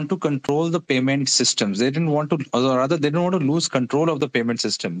banks want to control the payment systems. They didn't want to, or rather, they don't want to lose control of the payment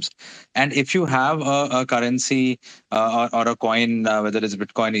systems. And if you have a currency or a coin, whether it's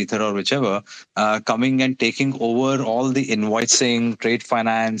Bitcoin, Ether, or whichever, coming and taking over all the invoicing, trade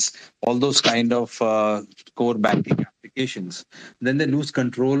finance, all those kind of core banking applications, then they lose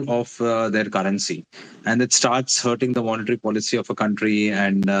control of their currency, and it starts hurting the monetary policy of a country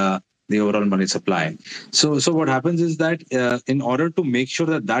and the overall money supply. So what happens is that in order to make sure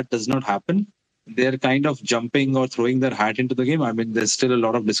that does not happen, they're kind of jumping or throwing their hat into the game. I mean, there's still a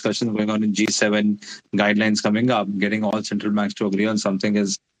lot of discussion going on in G7 guidelines coming up. Getting all central banks to agree on something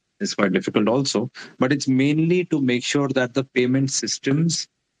is quite difficult also, but it's mainly to make sure that the payment systems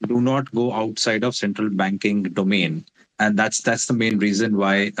do not go outside of central banking domain, and that's the main reason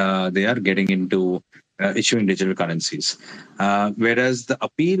why they are getting into issuing digital currencies. Whereas the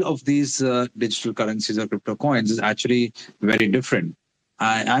appeal of these digital currencies or crypto coins is actually very different.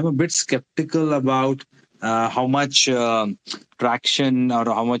 I'm a bit skeptical about how much traction or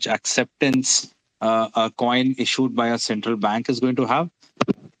how much acceptance a coin issued by a central bank is going to have.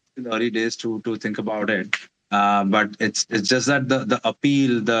 In the early days to think about it, but it's just that the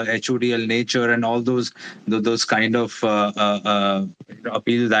appeal, the HODL nature, and all those kind of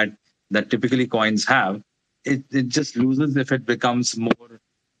appeal that typically coins have, it just loses if it becomes more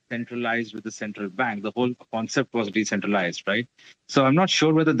centralized with the central bank. The whole concept was decentralized, right? So I'm not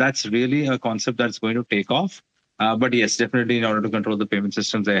sure whether that's really a concept that's going to take off. But yes, definitely in order to control the payment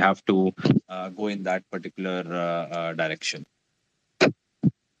systems, they have to go in that particular direction.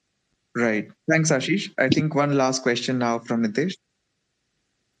 Right. Thanks, Ashish. I think one last question now from Nitesh.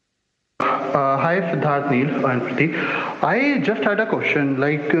 Hi, Siddharth, Neil, and Pratik. I just had a question.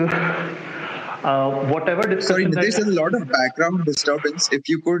 Whatever discussion. Sorry, Nitesh, there's a lot of background disturbance. If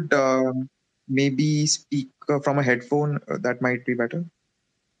you could maybe speak from a headphone, that might be better.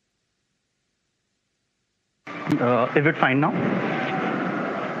 Is it fine now?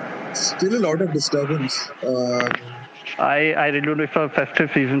 Still a lot of disturbance. I really don't know. It's a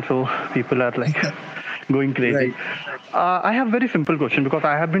festive season, so people are going crazy. Right. I have a very simple question because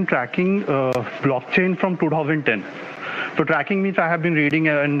I have been tracking blockchain from 2010. So tracking means I have been reading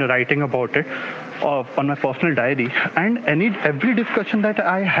and writing about it on my personal diary. And every discussion that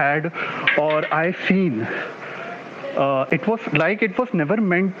I had or I seen, it was never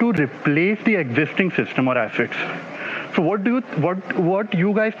meant to replace the existing system or assets. So what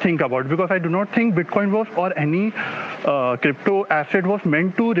you guys think about? Because I do not think Bitcoin was or any crypto asset was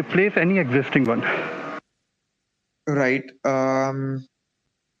meant to replace any existing one. Right.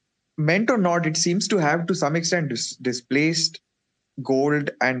 Meant or not, it seems to have to some extent displaced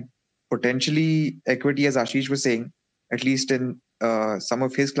gold and potentially equity, as Ashish was saying, at least in some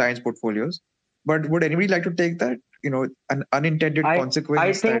of his clients' portfolios. But would anybody like to take that? An unintended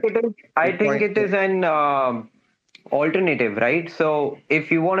consequence. I think it is an alternative, right? So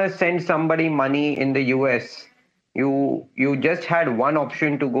if you want to send somebody money in the US, you just had one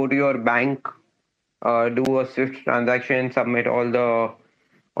option to go to your bank, do a SWIFT transaction, submit all the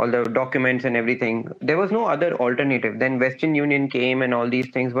documents and everything. There was no other alternative. Then Western Union came and all these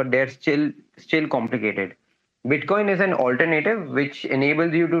things, but they're still complicated. Bitcoin is an alternative which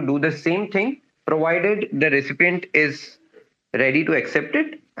enables you to do the same thing, provided the recipient is ready to accept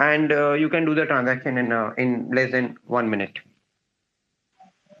it, and you can do the transaction in less than 1 minute.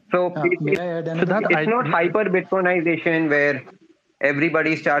 So it's not hyper Bitcoinization where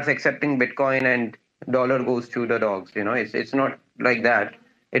everybody starts accepting Bitcoin and dollar goes to the dogs. It's not like that.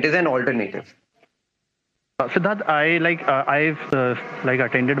 It is an alternative. Siddharth, I've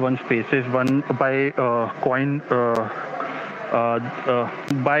attended one spaces, one by coin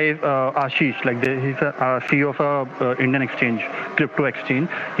by Ashish, like he's a CEO of a Indian exchange, crypto exchange.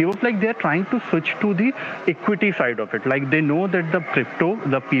 He was like they're trying to switch to the equity side of it. Like they know that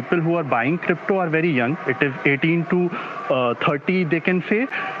the people who are buying crypto are very young. It is 18 to 30, they can say,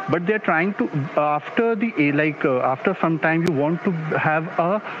 but they're trying to after some time you want to have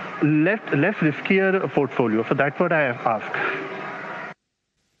a less riskier portfolio. So that's what I ask.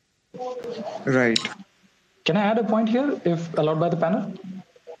 Right. Can I add a point here, if allowed by the panel?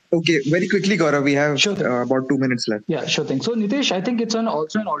 Okay, very quickly, Gaurav. We have about 2 minutes left. Yeah, sure thing. So Nitesh, I think it's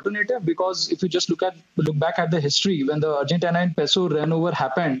also an alternative, because if you just look back at the history, when the Argentine peso run over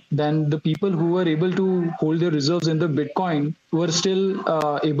happened, then the people who were able to hold their reserves in the Bitcoin were still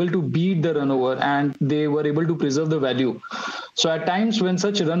able to beat the run over, and they were able to preserve the value. So at times when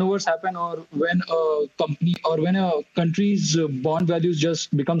such run overs happen, or when a company or when a country's bond values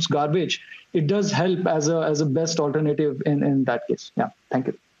just becomes garbage, it does help as a best alternative in that case. Yeah, thank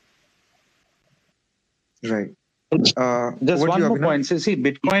you. Right. Just one more point. So, see,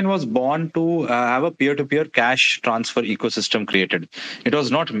 Bitcoin was born to have a peer-to-peer cash transfer ecosystem created. It was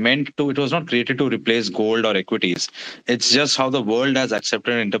not created to replace gold or equities. It's just how the world has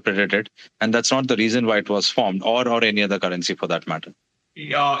accepted and interpreted it. And that's not the reason why it was formed, or any other currency for that matter.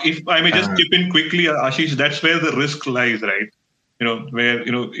 If I may just chip in quickly, Ashish, that's where the risk lies, right? Where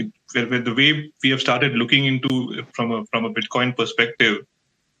the way we have started looking into from a Bitcoin perspective,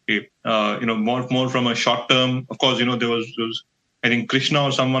 more from a short term. Of course, there was I think Krishna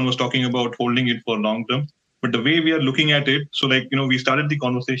or someone was talking about holding it for long term. But the way we are looking at it, so we started the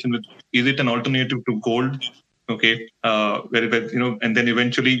conversation with, is it an alternative to gold? Okay, and then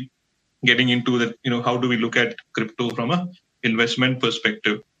eventually getting into that, how do we look at crypto from a investment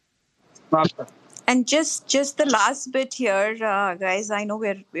perspective? And just the last bit here, guys, I know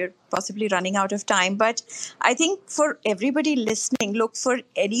we're possibly running out of time, but I think for everybody listening, look for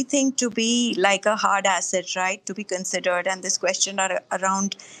anything to be like a hard asset, right, to be considered. And this question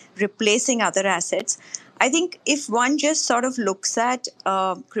around replacing other assets. I think if one just sort of looks at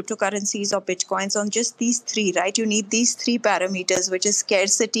cryptocurrencies or Bitcoins on just these three, right, you need these three parameters, which is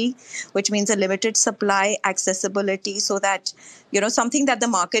scarcity, which means a limited supply, accessibility, so that, something that the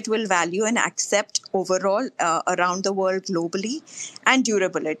market will value and accept overall around the world globally, and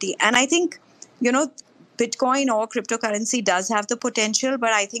durability. And I think, Bitcoin or cryptocurrency does have the potential,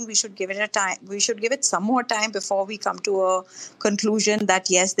 but I think we should give it a time. We should give it some more time before we come to a conclusion that,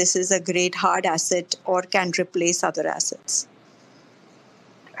 yes, this is a great hard asset or can replace other assets.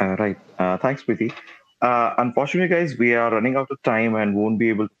 Right. Thanks, Preeti. Unfortunately, guys, we are running out of time and won't be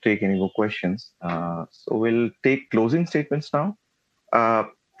able to take any more questions. So we'll take closing statements now.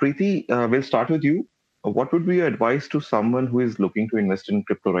 Preeti, we'll start with you. What would be your advice to someone who is looking to invest in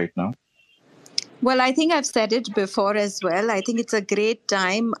crypto right now? Well, I think I've said it before as well. I think it's a great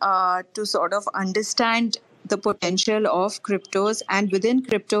time to sort of understand the potential of cryptos. And within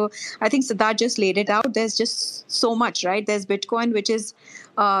crypto, I think Siddharth just laid it out. There's just so much, right? There's Bitcoin, which is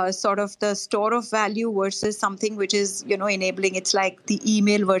sort of the store of value, versus something which is, enabling. It's like the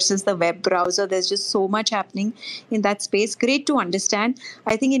email versus the web browser. There's just so much happening in that space. Great to understand.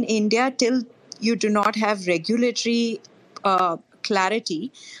 I think in India, till you do not have regulatory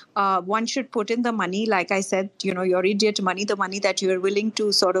clarity, one should put in the money, like I said, your idiot money, the money that you're willing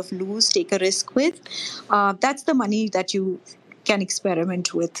to sort of lose, take a risk with. That's the money that you can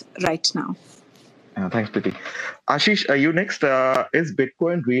experiment with right now. Thanks, Preeti. Ashish, you next. Is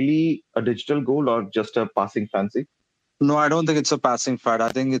Bitcoin really a digital gold or just a passing fancy? No, I don't think it's a passing fad. I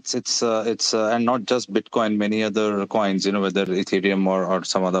think it's and not just Bitcoin, many other coins, whether Ethereum or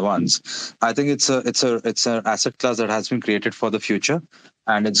some other ones. I think it's an asset class that has been created for the future,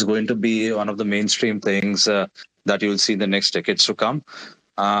 and it's going to be one of the mainstream things that you'll see in the next decades to come.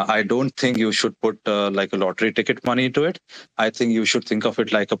 I don't think you should put like a lottery ticket money into it. I think you should think of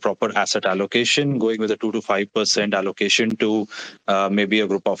it like a proper asset allocation, going with a 2 to 5% allocation to maybe a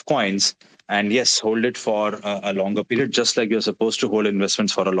group of coins. And yes, hold it for a longer period, just like you're supposed to hold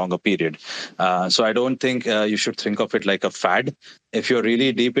investments for a longer period. So I don't think you should think of it like a fad. If you're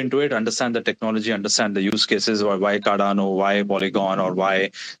really deep into it, understand the technology, understand the use cases, or why Cardano, why Polygon, or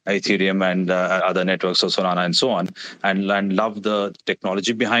why Ethereum and other networks, so Solana and so on, and love the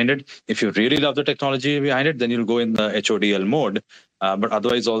technology behind it. If you really love the technology behind it, then you'll go in the HODL mode. But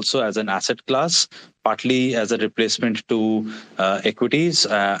otherwise also as an asset class, partly as a replacement to equities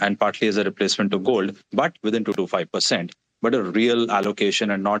and partly as a replacement to gold, but within 2 to 5%, but a real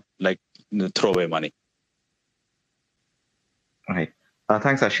allocation and not like throwaway money. Right.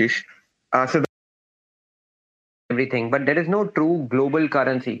 Thanks, Ashish. So everything, but there is no true global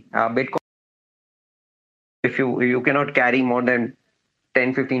currency. Bitcoin if you cannot carry more than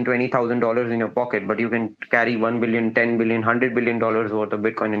 $10,000, $15,000, $20,000 in your pocket, but you can carry $1 billion, $10 billion, $100 billion worth of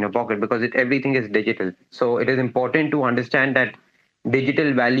Bitcoin in your pocket, because everything is digital. So it is important to understand that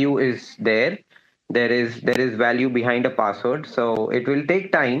digital value is there. There is value behind a password. So it will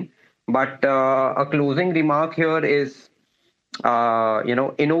take time. But a closing remark here is,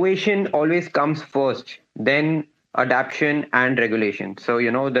 innovation always comes first, then adaptation and regulation. So,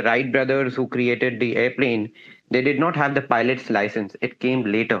 the Wright brothers who created the airplane, they did not have the pilot's license. It came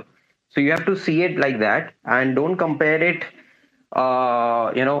later. So you have to see it like that, and don't compare it.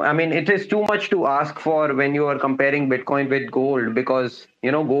 It is too much to ask for when you are comparing Bitcoin with gold, because,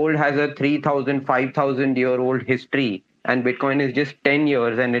 gold has a 3,000, 5,000 year old history, and Bitcoin is just 10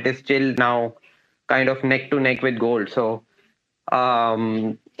 years and it is still now kind of neck to neck with gold. So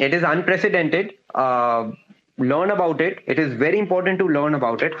it is unprecedented. Learn about it. It is very important to learn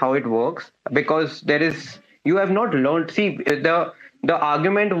about it, how it works, because you have not learned. See, the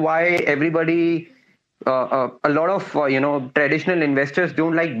argument why everybody, a lot of traditional investors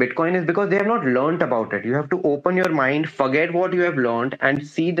don't like Bitcoin is because they have not learned about it. You have to open your mind, forget what you have learned, and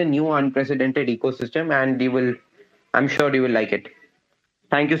see the new unprecedented ecosystem, and I'm sure you will like it.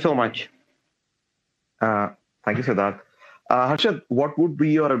 Thank you so much. Thank you, Siddharth. Harshad, what would be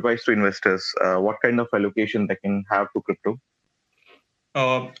your advice to investors? What kind of allocation they can have to crypto?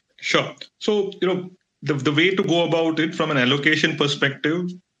 Sure. So, the way to go about it from an allocation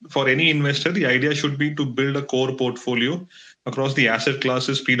perspective, for any investor, the idea should be to build a core portfolio across the asset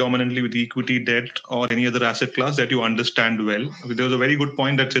classes, predominantly with equity, debt, or any other asset class that you understand well. There was a very good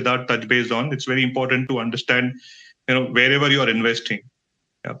point that Siddharth touched base on. It's very important to understand, wherever you are investing.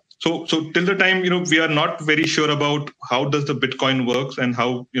 Yeah. So till the time, we are not very sure about how does the Bitcoin works and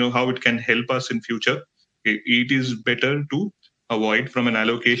how it can help us in future, it is better to avoid from an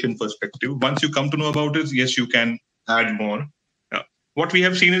allocation perspective. Once you come to know about it, yes, you can add more. Yeah. What we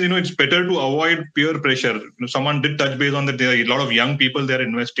have seen is, it's better to avoid peer pressure. Someone did touch base on that. There are a lot of young people there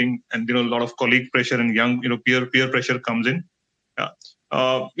investing, and a lot of colleague pressure and young, peer pressure comes in. Yeah.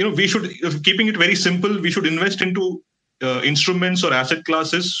 We should, keeping it very simple, we should invest into instruments or asset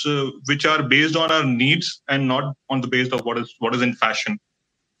classes which are based on our needs and not on the base of what is in fashion.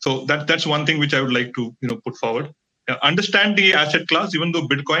 So that's one thing which I would like to put forward. Understand the asset class. Even though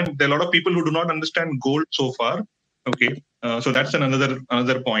Bitcoin, there are a lot of people who do not understand gold so far. Okay, so that's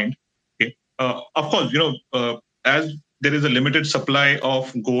another point. Okay, of course, as there is a limited supply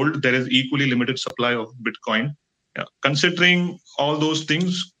of gold, there is equally limited supply of Bitcoin. Yeah. Considering all those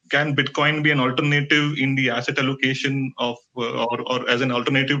things, can Bitcoin be an alternative in the asset allocation of, or as an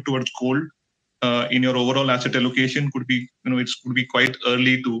alternative towards gold in your overall asset allocation? Could be, it could be quite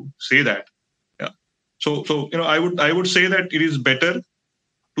early to say that. Yeah. So I would say that it is better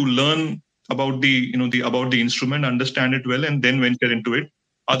to learn about the instrument, understand it well, and then venture into it.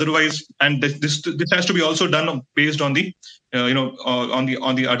 Otherwise, and this has to be also done based on the on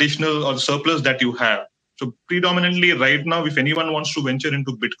the additional or surplus that you have. So predominantly right now, if anyone wants to venture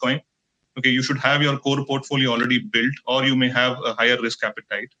into Bitcoin, okay, you should have your core portfolio already built, or you may have a higher risk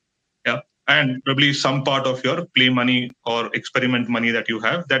appetite. Yeah. And probably some part of your play money or experiment money that you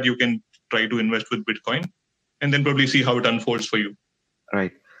have that you can try to invest with Bitcoin, and then probably see how it unfolds for you.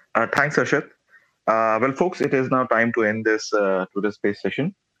 Right. Thanks, Harshad. Well, folks, it is now time to end this Twitter Space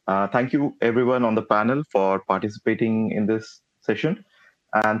session. Thank you, everyone on the panel, for participating in this session.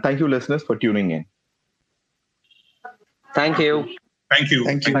 And thank you, listeners, for tuning in. Thank you. Thank you.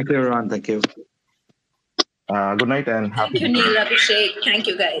 Thank you, everyone. Thank you. Good night and happy. Thank you, Neil, Abhishek. Thank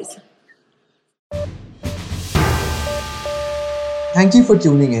you, guys. Thank you for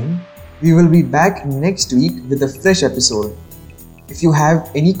tuning in. We will be back next week with a fresh episode. If you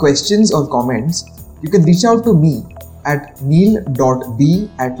have any questions or comments, you can reach out to me at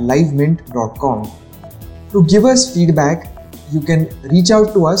neil.b@livemint.com. To give us feedback, you can reach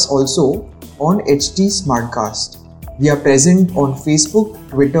out to us also on HT Smartcast. We are present on Facebook,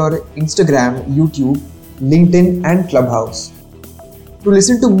 Twitter, Instagram, YouTube, LinkedIn, and Clubhouse. To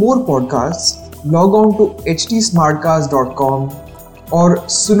listen to more podcasts, log on to htsmartcast.com और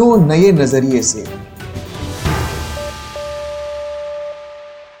सुनो नए नजरिए से.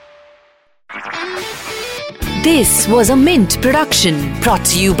 This was a Mint production brought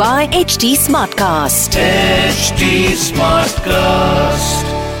to you by HT Smartcast. HT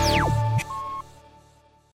Smartcast.